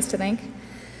many families to thank.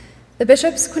 The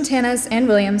Bishops, Quintanas, and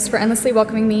Williams for endlessly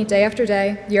welcoming me day after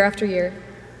day, year after year.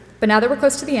 But now that we're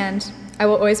close to the end, I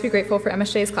will always be grateful for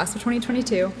MSJ's class of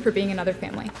 2022 for being another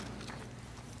family.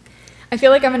 I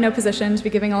feel like I'm in no position to be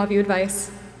giving all of you advice.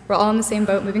 We're all in the same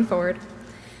boat moving forward.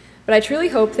 But I truly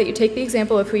hope that you take the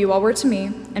example of who you all were to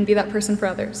me and be that person for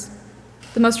others.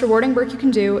 The most rewarding work you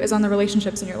can do is on the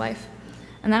relationships in your life,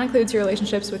 and that includes your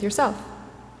relationships with yourself.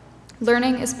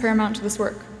 Learning is paramount to this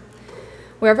work.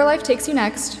 Wherever life takes you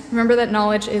next, remember that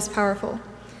knowledge is powerful.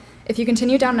 If you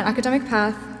continue down an academic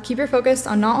path, keep your focus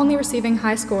on not only receiving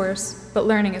high scores, but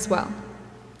learning as well.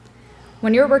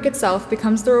 When your work itself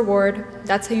becomes the reward,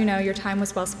 that's how you know your time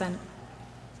was well spent.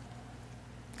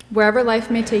 Wherever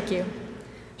life may take you,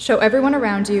 show everyone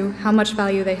around you how much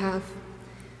value they have.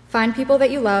 Find people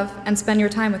that you love and spend your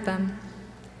time with them.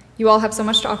 You all have so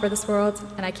much to offer this world,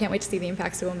 and I can't wait to see the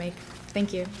impacts it will make.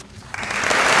 Thank you.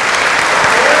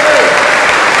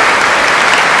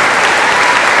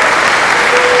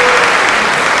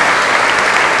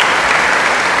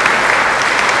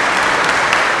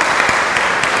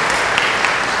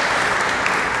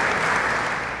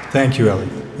 Thank you, Ellie,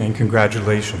 and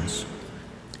congratulations.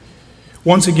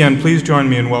 Once again, please join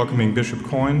me in welcoming Bishop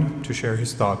Coyne to share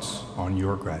his thoughts on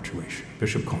your graduation.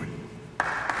 Bishop Coyne.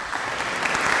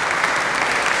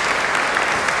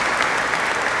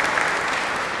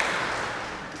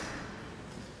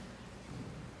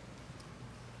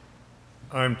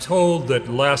 I'm told that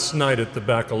last night at the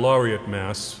baccalaureate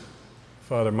mass,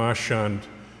 Father Marchand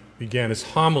began his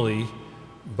homily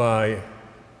by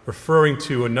referring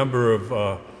to a number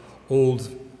of old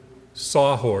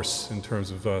sawhorse in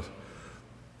terms of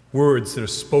words that are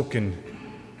spoken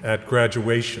at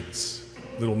graduations,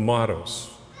 little mottos.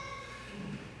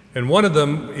 And one of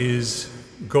them is,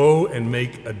 go and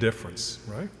make a difference,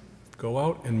 right? Go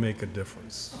out and make a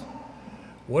difference.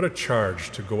 What a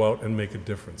charge to go out and make a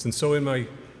difference. And so in my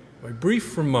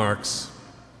brief remarks,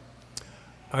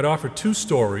 I'd offer two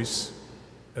stories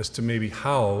as to maybe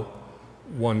how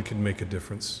one can make a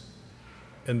difference,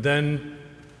 and then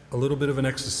a little bit of an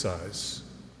exercise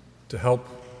to help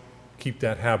keep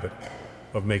that habit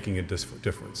of making a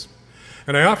difference.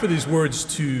 And I offer these words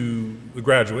to the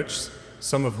graduates,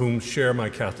 some of whom share my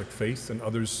Catholic faith and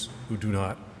others who do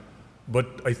not. But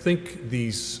I think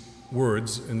these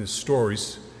words and these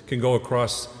stories can go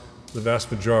across the vast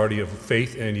majority of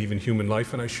faith and even human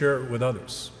life, and I share it with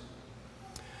others.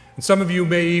 And some of you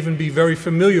may even be very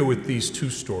familiar with these two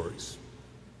stories.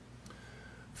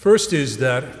 First is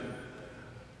that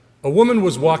a woman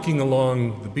was walking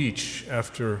along the beach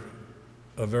after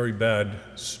a very bad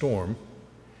storm,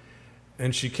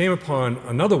 and she came upon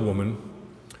another woman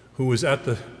who was at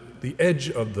the edge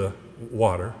of the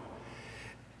water,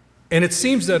 and it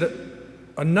seems that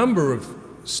a number of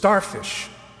starfish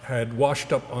had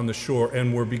washed up on the shore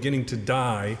and were beginning to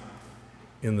die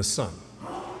in the sun.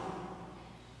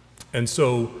 And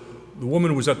so the woman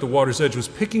who was at the water's edge was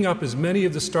picking up as many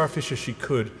of the starfish as she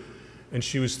could, and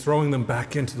she was throwing them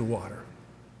back into the water,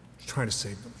 trying to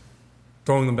save them,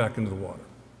 throwing them back into the water.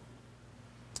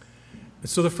 And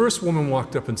so the first woman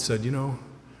walked up and said, you know,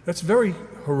 that's very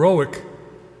heroic,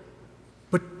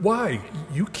 but why?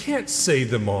 You can't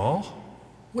save them all.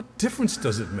 What difference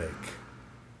does it make?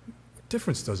 What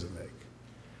difference does it make?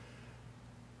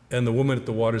 And the woman at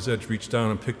the water's edge reached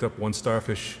down and picked up one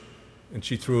starfish, and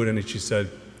she threw it in, and she said,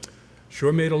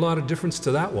 sure made a lot of difference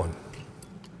to that one.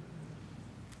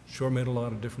 Sure made a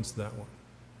lot of difference to that one.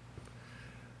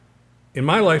 In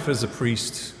my life as a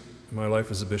priest, in my life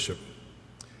as a bishop,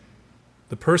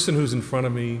 the person who's in front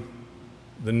of me,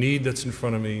 the need that's in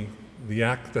front of me, the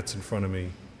act that's in front of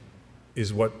me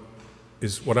is what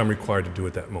I'm required to do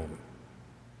at that moment,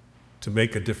 to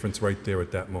make a difference right there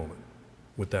at that moment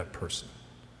with that person,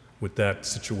 with that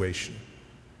situation,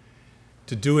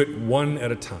 to do it one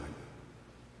at a time.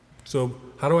 So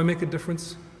how do I make a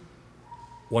difference?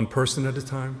 One person at a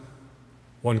time,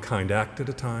 one kind act at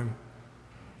a time,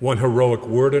 one heroic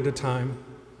word at a time,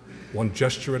 one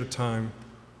gesture at a time,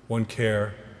 one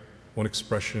care, one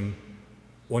expression,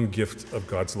 one gift of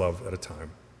God's love at a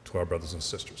time to our brothers and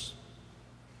sisters.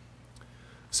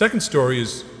 Second story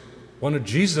is one of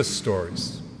Jesus'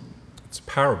 stories. It's a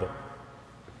parable.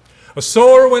 A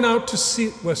sower went out to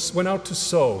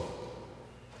sow,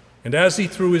 and as he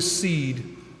threw his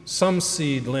seed, some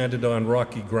seed landed on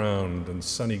rocky ground and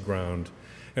sunny ground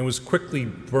and was quickly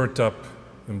burnt up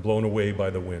and blown away by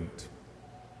the wind.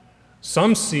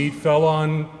 Some seed fell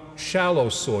on shallow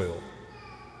soil,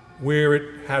 where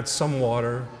it had some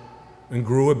water and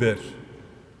grew a bit,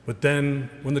 but then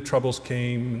when the troubles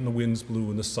came and the winds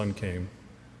blew and the sun came,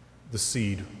 the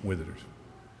seed withered.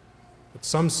 But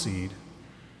some seed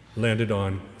landed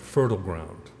on fertile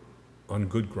ground, on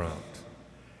good ground,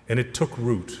 and it took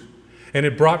root, and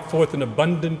it brought forth an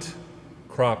abundant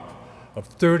crop of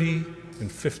 30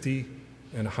 and 50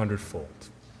 and 100-fold.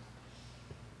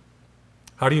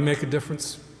 How do you make a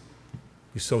difference?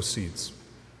 You sow seeds.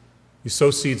 You sow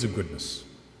seeds of goodness.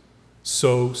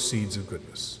 Sow seeds of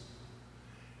goodness.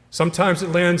 Sometimes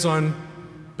it lands on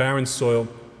barren soil.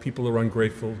 People are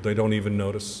ungrateful. They don't even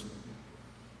notice.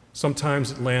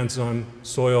 Sometimes it lands on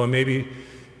soil, and maybe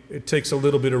it takes a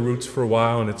little bit of roots for a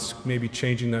while, and it's maybe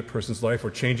changing that person's life or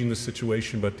changing the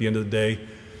situation, but at the end of the day,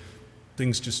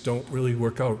 things just don't really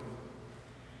work out.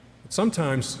 But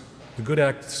sometimes the good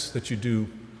acts that you do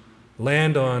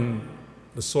land on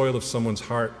the soil of someone's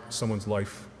heart, someone's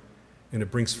life, and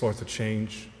it brings forth a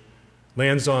change.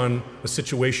 Lands on a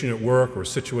situation at work or a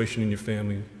situation in your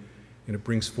family, and it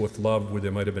brings forth love where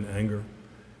there might have been anger,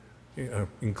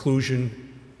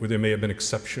 inclusion where there may have been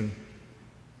exception,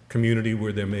 community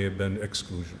where there may have been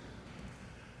exclusion.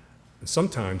 And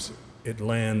sometimes it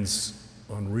lands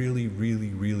on really, really,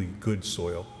 really good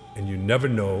soil, and you never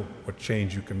know what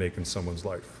change you can make in someone's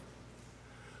life.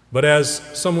 But as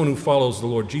someone who follows the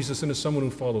Lord Jesus and as someone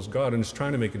who follows God and is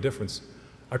trying to make a difference,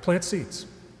 I plant seeds.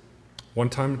 One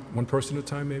person at a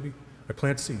time maybe, I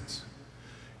plant seeds.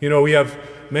 You know, we have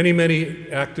many,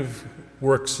 many active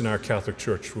works in our Catholic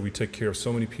Church where we take care of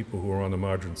so many people who are on the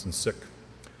margins and sick,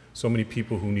 so many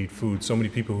people who need food, so many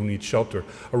people who need shelter.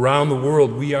 Around the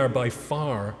world, we are by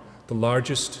far the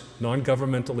largest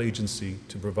non-governmental agency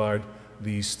to provide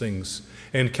these things.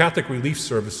 And Catholic Relief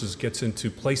Services gets into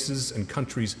places and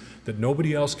countries that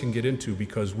nobody else can get into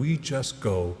because we just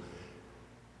go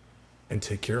and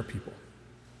take care of people.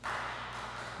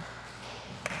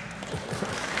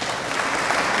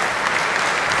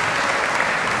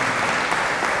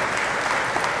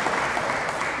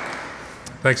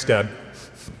 Thanks, Dad.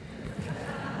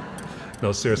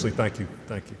 No, seriously, thank you,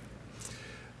 thank you.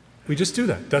 We just do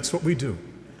that. That's what we do.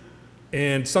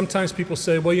 And sometimes people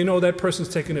say, well, you know, that person's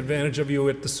taking advantage of you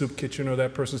at the soup kitchen, or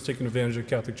that person's taking advantage of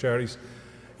Catholic Charities.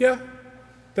 Yeah,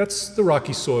 that's the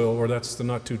rocky soil, or that's the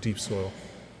not too deep soil.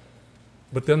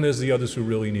 But then there's the others who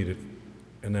really need it,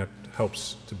 and that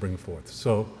helps to bring forth.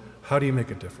 So how do you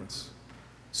make a difference?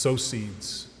 Sow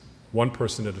seeds, one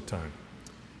person at a time.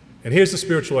 And here's the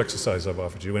spiritual exercise I've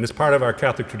offered you, and it's part of our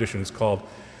Catholic tradition. It's called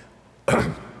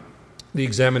the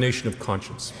examination of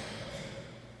conscience.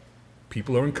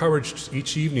 People are encouraged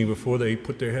each evening before they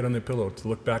put their head on their pillow to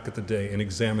look back at the day and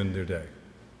examine their day.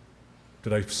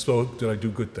 Did I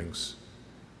do good things?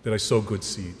 Did I sow good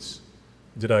seeds?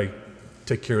 Did I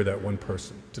take care of that one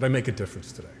person? Did I make a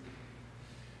difference today?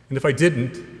 And if I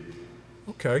didn't,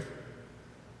 okay,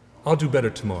 I'll do better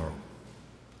tomorrow.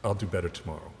 I'll do better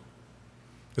tomorrow.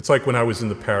 It's like when I was in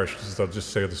the parish, I'll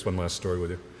just share this one last story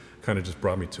with you, kind of just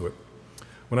brought me to it.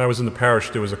 When I was in the parish,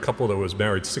 there was a couple that was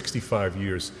married 65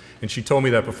 years, and she told me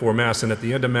that before Mass, and at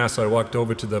the end of Mass, I walked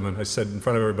over to them and I said in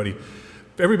front of everybody,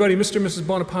 Mr. and Mrs.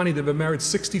 Bonapani, they've been married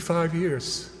 65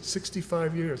 years.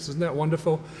 65 years, isn't that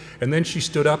wonderful? And then she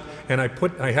stood up, and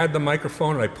I had the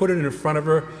microphone, and I put it in front of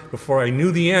her before I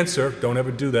knew the answer. Don't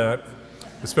ever do that,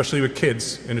 especially with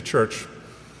kids in a church.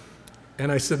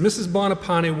 And I said, Mrs.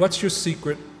 Bonapani, what's your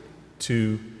secret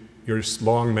to your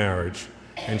long marriage?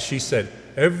 And she said,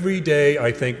 every day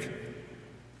I think,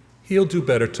 he'll do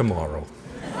better tomorrow.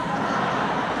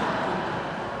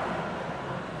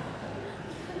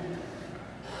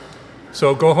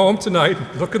 So go home tonight,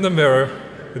 look in the mirror,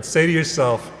 and say to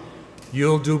yourself,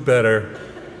 you'll do better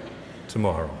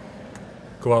tomorrow.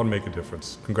 Go out and make a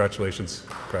difference. Congratulations,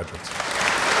 graduates.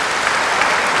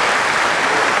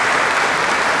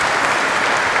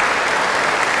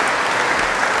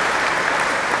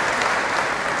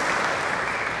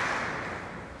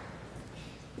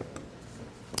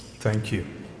 Thank you.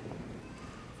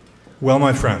 Well,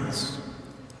 my friends,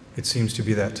 it seems to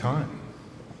be that time.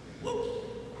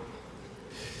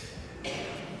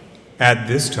 At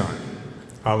this time,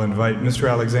 I'll invite Mr.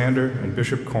 Alexander and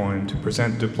Bishop Coyne to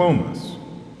present diplomas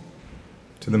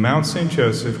to the Mount St.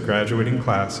 Joseph graduating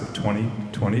class of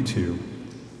 2022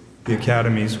 the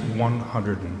Academy's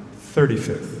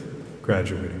 135th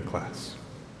graduating class.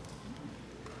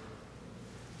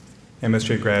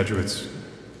 MSJ graduates,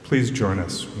 please join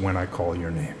us when I call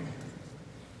your name.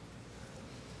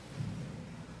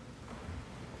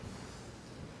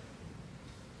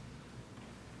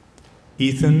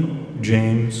 Ethan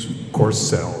James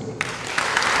Corsell.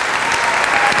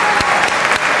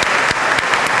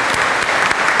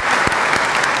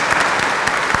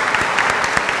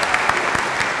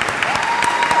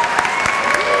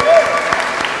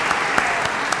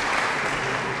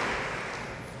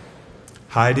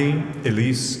 Heidi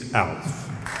Elise Alf.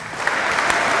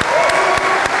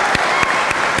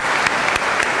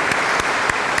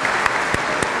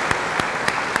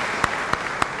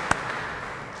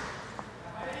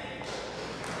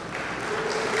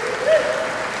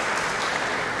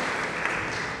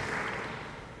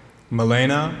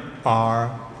 Milena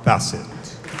R. Bassett.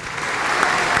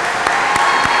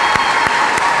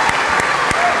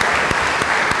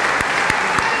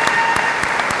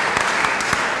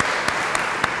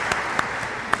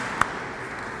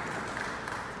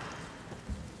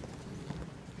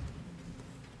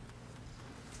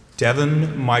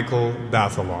 Devin Michael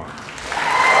Bathalon.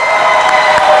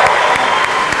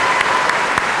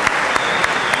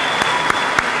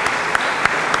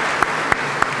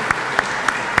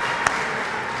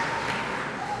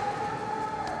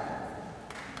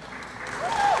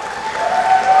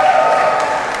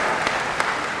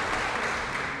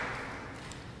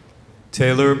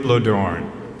 Taylor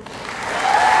Blodorn.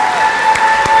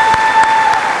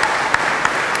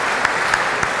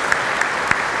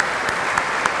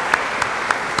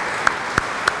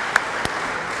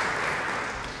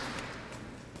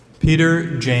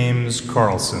 Peter James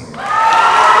Carlson.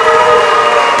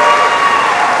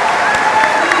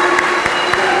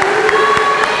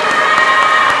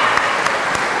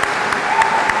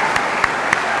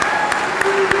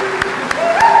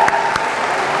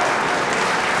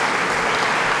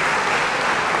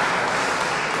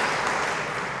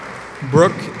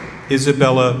 Brooke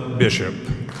Isabella Bishop.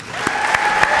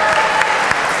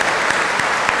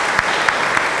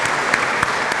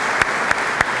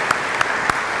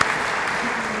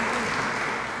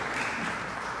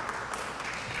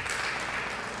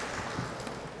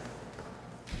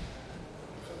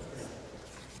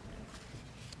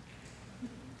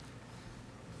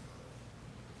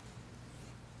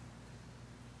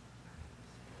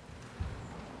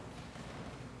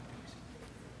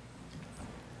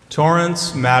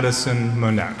 Torrance Madison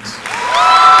Monette.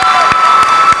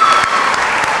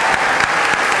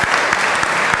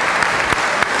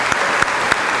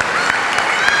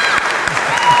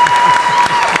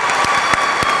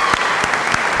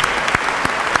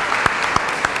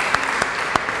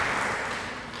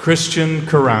 Christian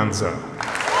Carranza.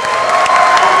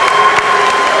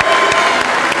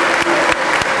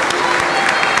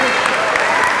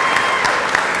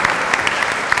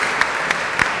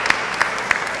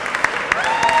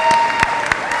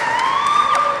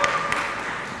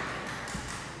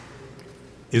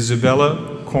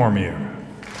 Isabella Cormier.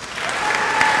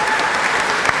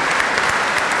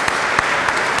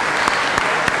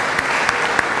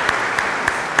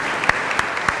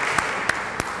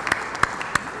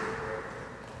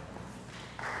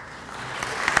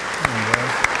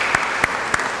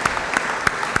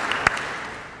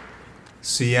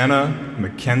 Sienna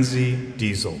Mackenzie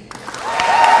Diesel.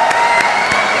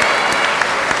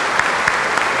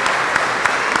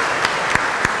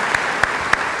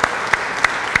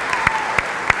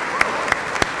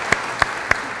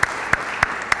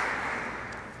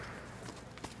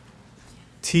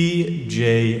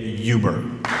 T.J. Huber.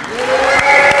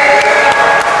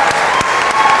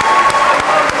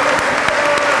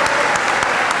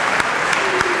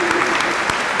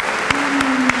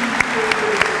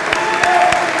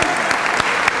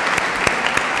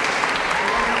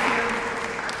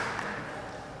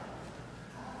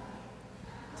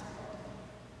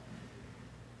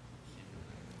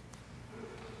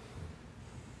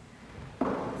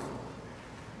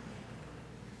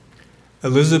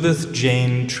 Elizabeth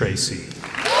Jane Tracy.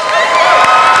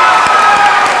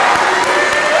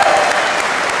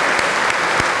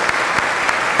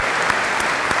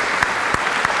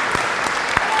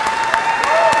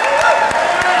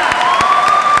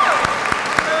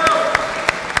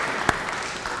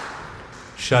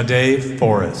 Sade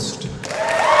Forrest.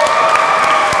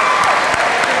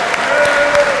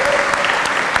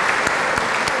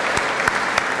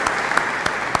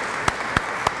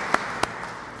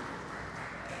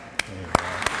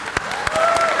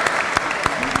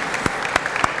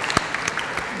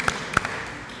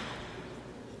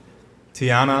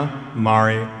 Tiana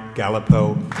Mari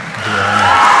Gallipo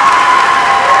Villanueva.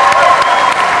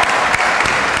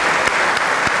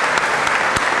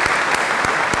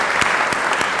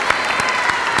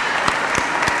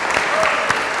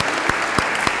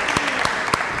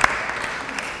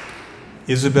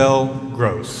 Isabel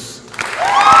Gross.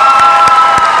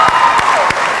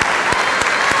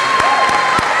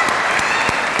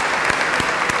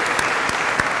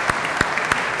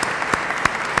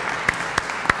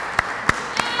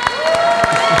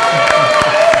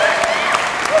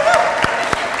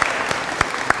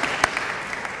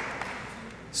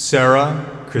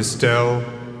 Sarah Christelle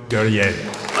Guerrier.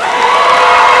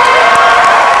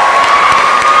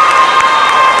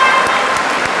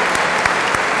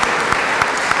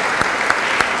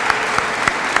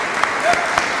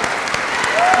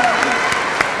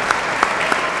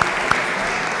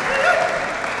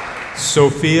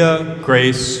 Sophia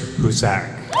Grace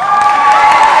Husak.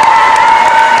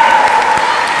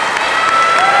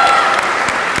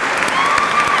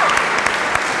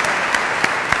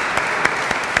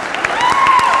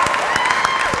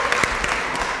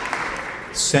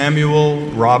 Samuel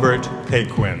Robert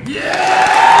Paquin.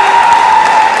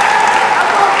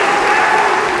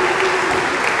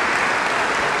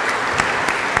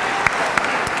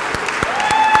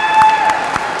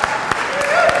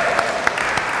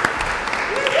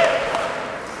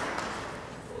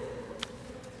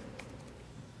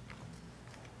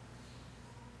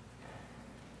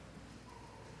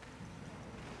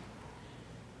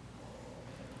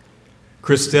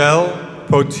 Christelle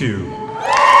Potu.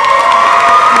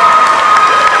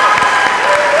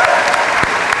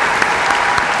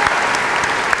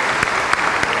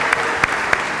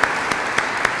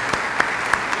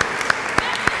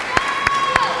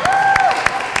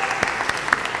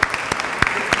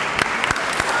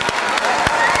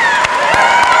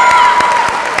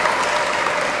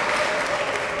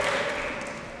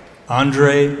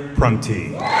 Andre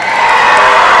Prunty.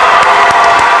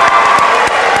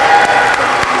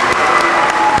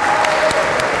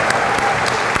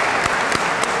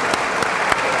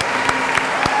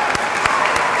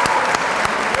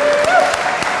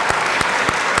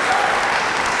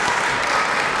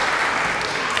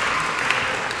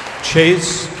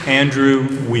 Chase Andrew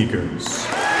Wiegers.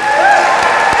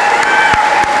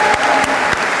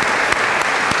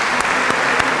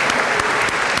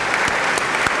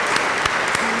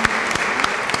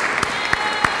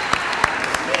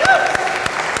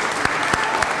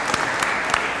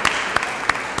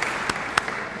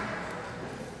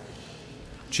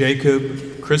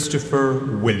 Jacob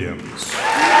Christopher Williams.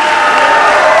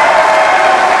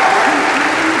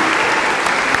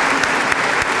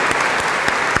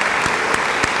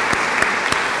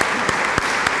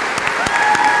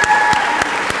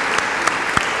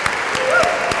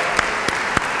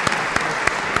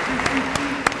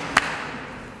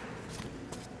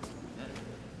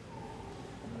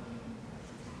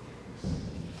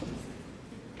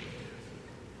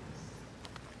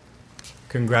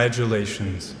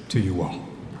 Congratulations to you all.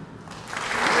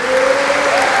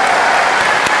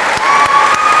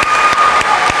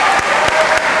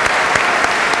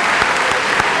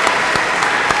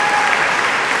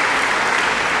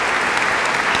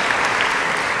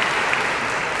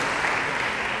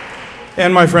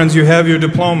 And my friends, you have your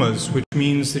diplomas, which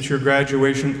means that your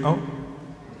graduation,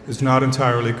 is not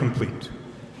entirely complete.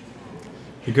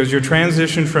 Because your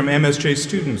transition from MSJ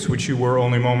students, which you were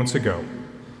only moments ago,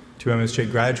 to MSJ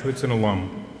graduates and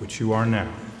alum, which you are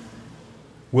now,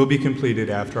 will be completed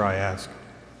after I ask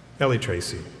Ellie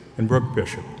Tracy and Brooke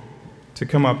Bishop to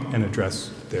come up and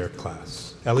address their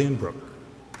class. Ellie and Brooke.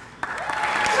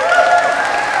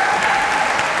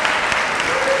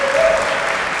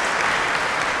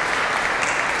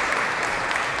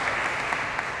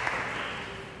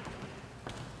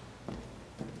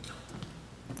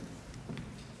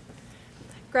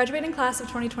 Graduating class of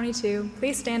 2022,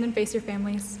 please stand and face your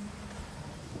families.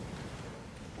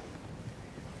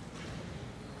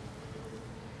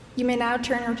 You may now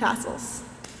turn your tassels.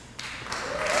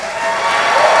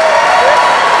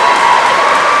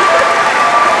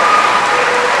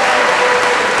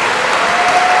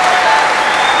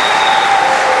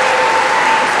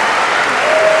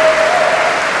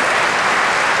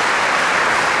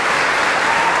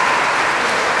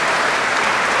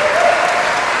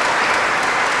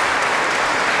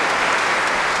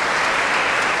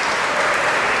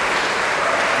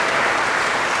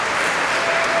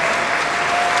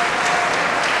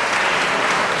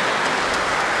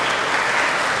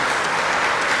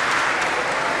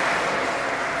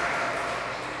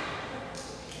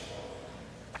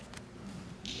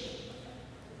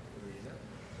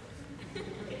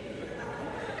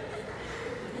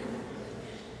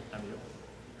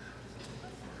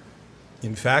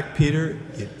 In fact, Peter,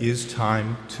 it is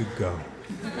time to go.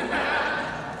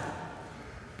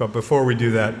 But before we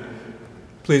do that,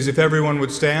 please, if everyone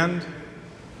would stand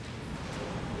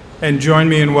and join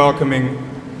me in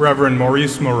welcoming Reverend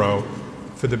Maurice Moreau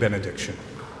for the benediction.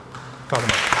 Father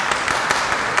Moreau.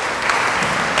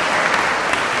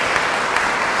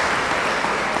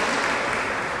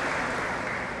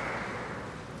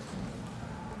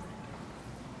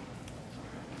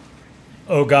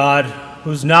 O God,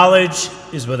 whose knowledge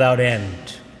is without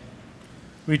end,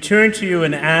 we turn to you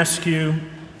and ask you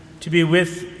to be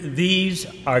with these,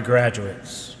 our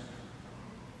graduates.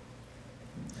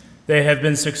 They have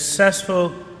been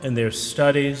successful in their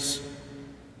studies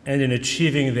and in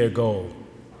achieving their goal.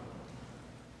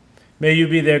 May you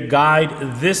be their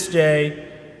guide this day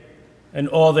and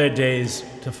all their days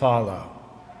to follow.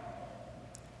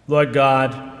 Lord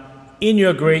God, in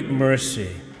your great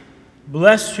mercy,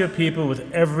 bless your people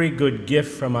with every good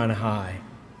gift from on high.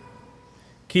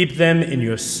 Keep them in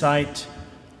your sight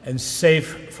and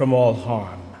safe from all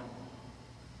harm.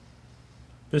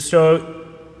 Bestow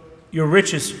your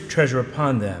richest treasure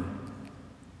upon them,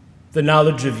 the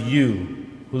knowledge of you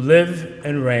who live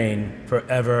and reign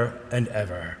forever and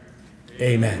ever.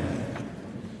 Amen.